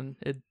 and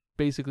it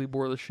basically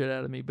bore the shit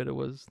out of me, but it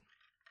was,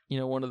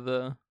 one of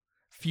the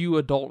few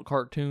adult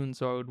cartoons,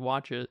 so I would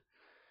watch it.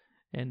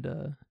 And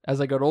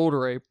as I got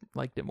older, I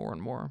liked it more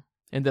and more.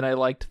 And then I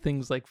liked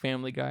things like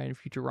Family Guy and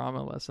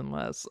Futurama less and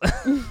less.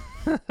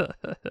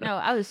 No,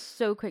 I was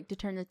so quick to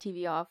turn the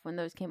TV off when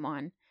those came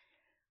on.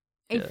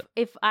 Yeah.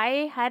 If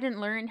I hadn't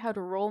learned how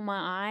to roll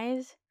my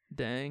eyes,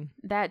 Dang.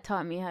 that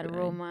taught me how to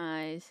roll Dang.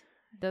 my eyes.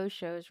 Those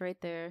shows right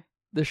there.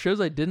 The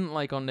shows I didn't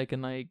like on Nick at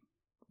Night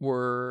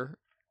were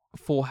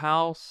Full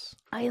House,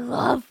 I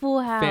love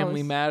Full House.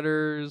 Family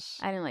Matters.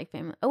 I didn't like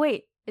Family. Oh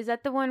wait, is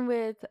that the one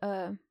with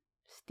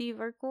Steve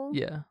Urkel?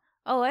 Yeah.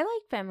 Oh, I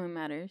like Family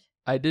Matters.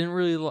 I didn't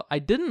really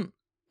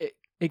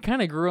it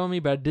kind of grew on me,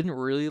 but I didn't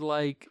really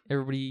like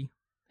Everybody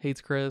Hates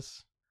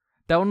Chris.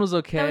 That one was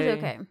okay. That was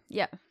okay.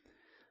 Yeah.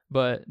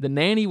 But The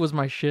Nanny was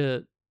my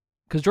shit.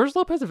 Because George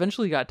Lopez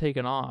eventually got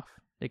taken off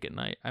Nick at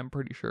Night, I'm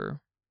pretty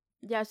sure.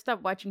 Yeah, I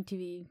stopped watching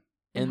TV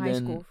in And high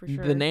then school for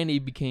sure. The Nanny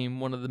became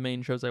one of the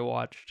main shows I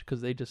watched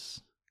because they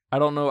just, I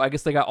don't know, I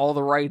guess they got all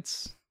the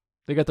rights.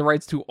 They got the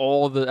rights to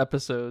all the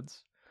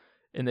episodes.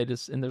 And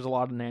there's a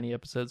lot of Nanny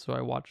episodes, so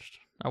I watched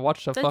a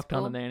That's fuck ton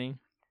cool. of Nanny.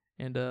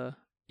 And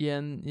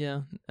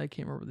I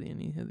can't remember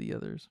any of the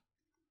others.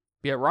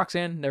 Yeah,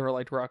 Roxanne, never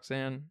liked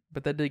Roxanne,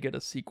 but that did get a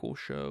sequel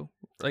show.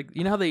 Like,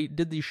 you know how they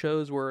did these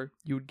shows where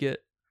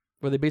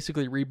they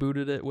basically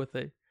rebooted it with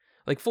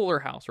like Fuller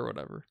House or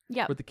whatever.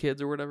 Yeah. With the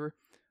kids or whatever.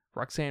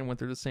 Roxanne went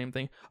through the same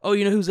thing. Oh,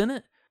 you know who's in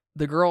it?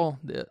 The girl,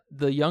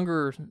 the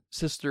younger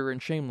sister in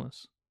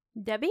Shameless.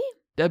 Debbie?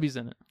 Debbie's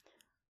in it.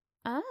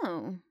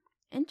 Oh,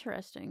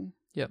 interesting.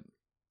 Yep.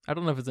 I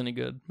don't know if it's any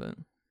good, but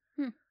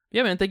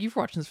yeah, man. Thank you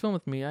for watching this film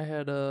with me. I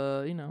had,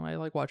 I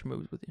like watching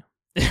movies with you.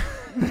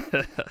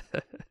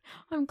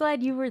 I'm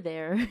glad you were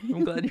there.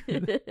 I'm glad you were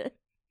there.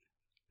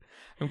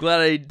 I'm glad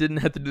I didn't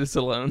have to do this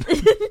alone.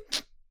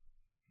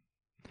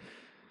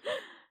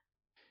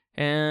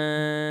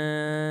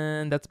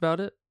 And that's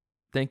about it.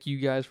 Thank you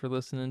guys for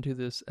listening to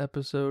this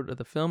episode of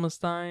the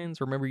Filmistines.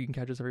 Remember, you can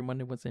catch us every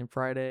Monday, Wednesday, and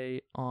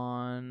Friday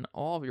on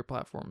all of your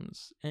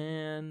platforms.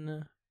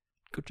 And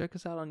go check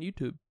us out on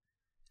YouTube.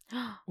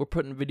 We're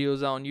putting videos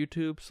out on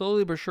YouTube.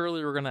 Slowly but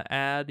surely, we're going to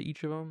add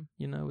each of them.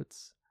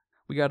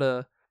 We got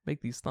to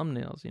make these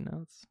thumbnails, It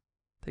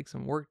takes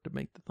some work to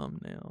make the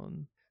thumbnail.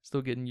 And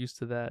still getting used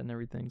to that and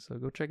everything. So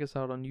go check us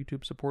out on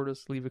YouTube. Support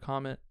us. Leave a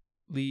comment.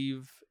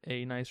 Leave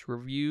a nice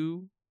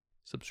review.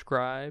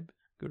 Subscribe.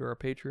 Go to our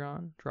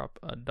Patreon, drop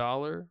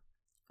 $1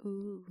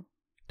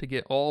 to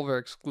get all of our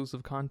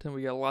exclusive content.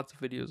 We got lots of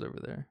videos over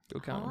there. Go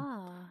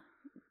count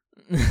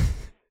them.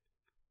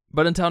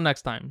 But until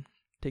next time,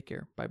 take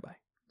care. Bye-bye.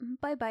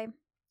 Bye-bye.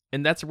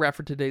 And that's a wrap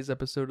for today's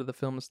episode of the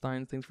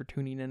Filmistines. Thanks for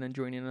tuning in and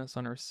joining us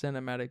on our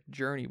cinematic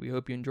journey. We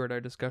hope you enjoyed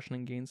our discussion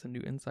and gained some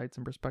new insights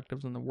and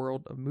perspectives on the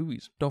world of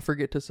movies. Don't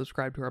forget to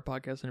subscribe to our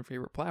podcast on your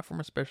favorite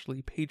platform,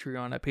 especially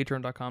Patreon at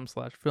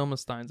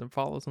patreon.com/Filmistines, and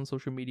follow us on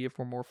social media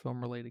for more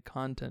film-related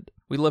content.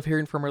 We love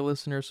hearing from our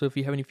listeners, so if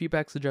you have any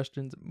feedback,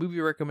 suggestions,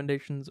 movie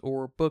recommendations,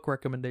 or book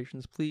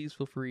recommendations, please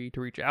feel free to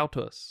reach out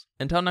to us.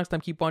 Until next time,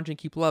 keep watching,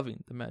 keep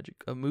loving the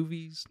magic of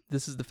movies.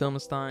 This is the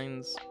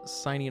Filmistines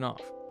signing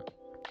off.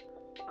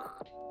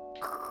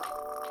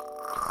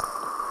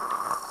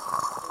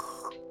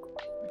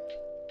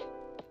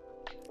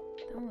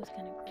 That one was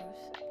kind of gross.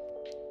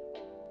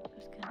 It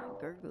was kind of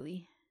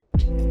gurgly.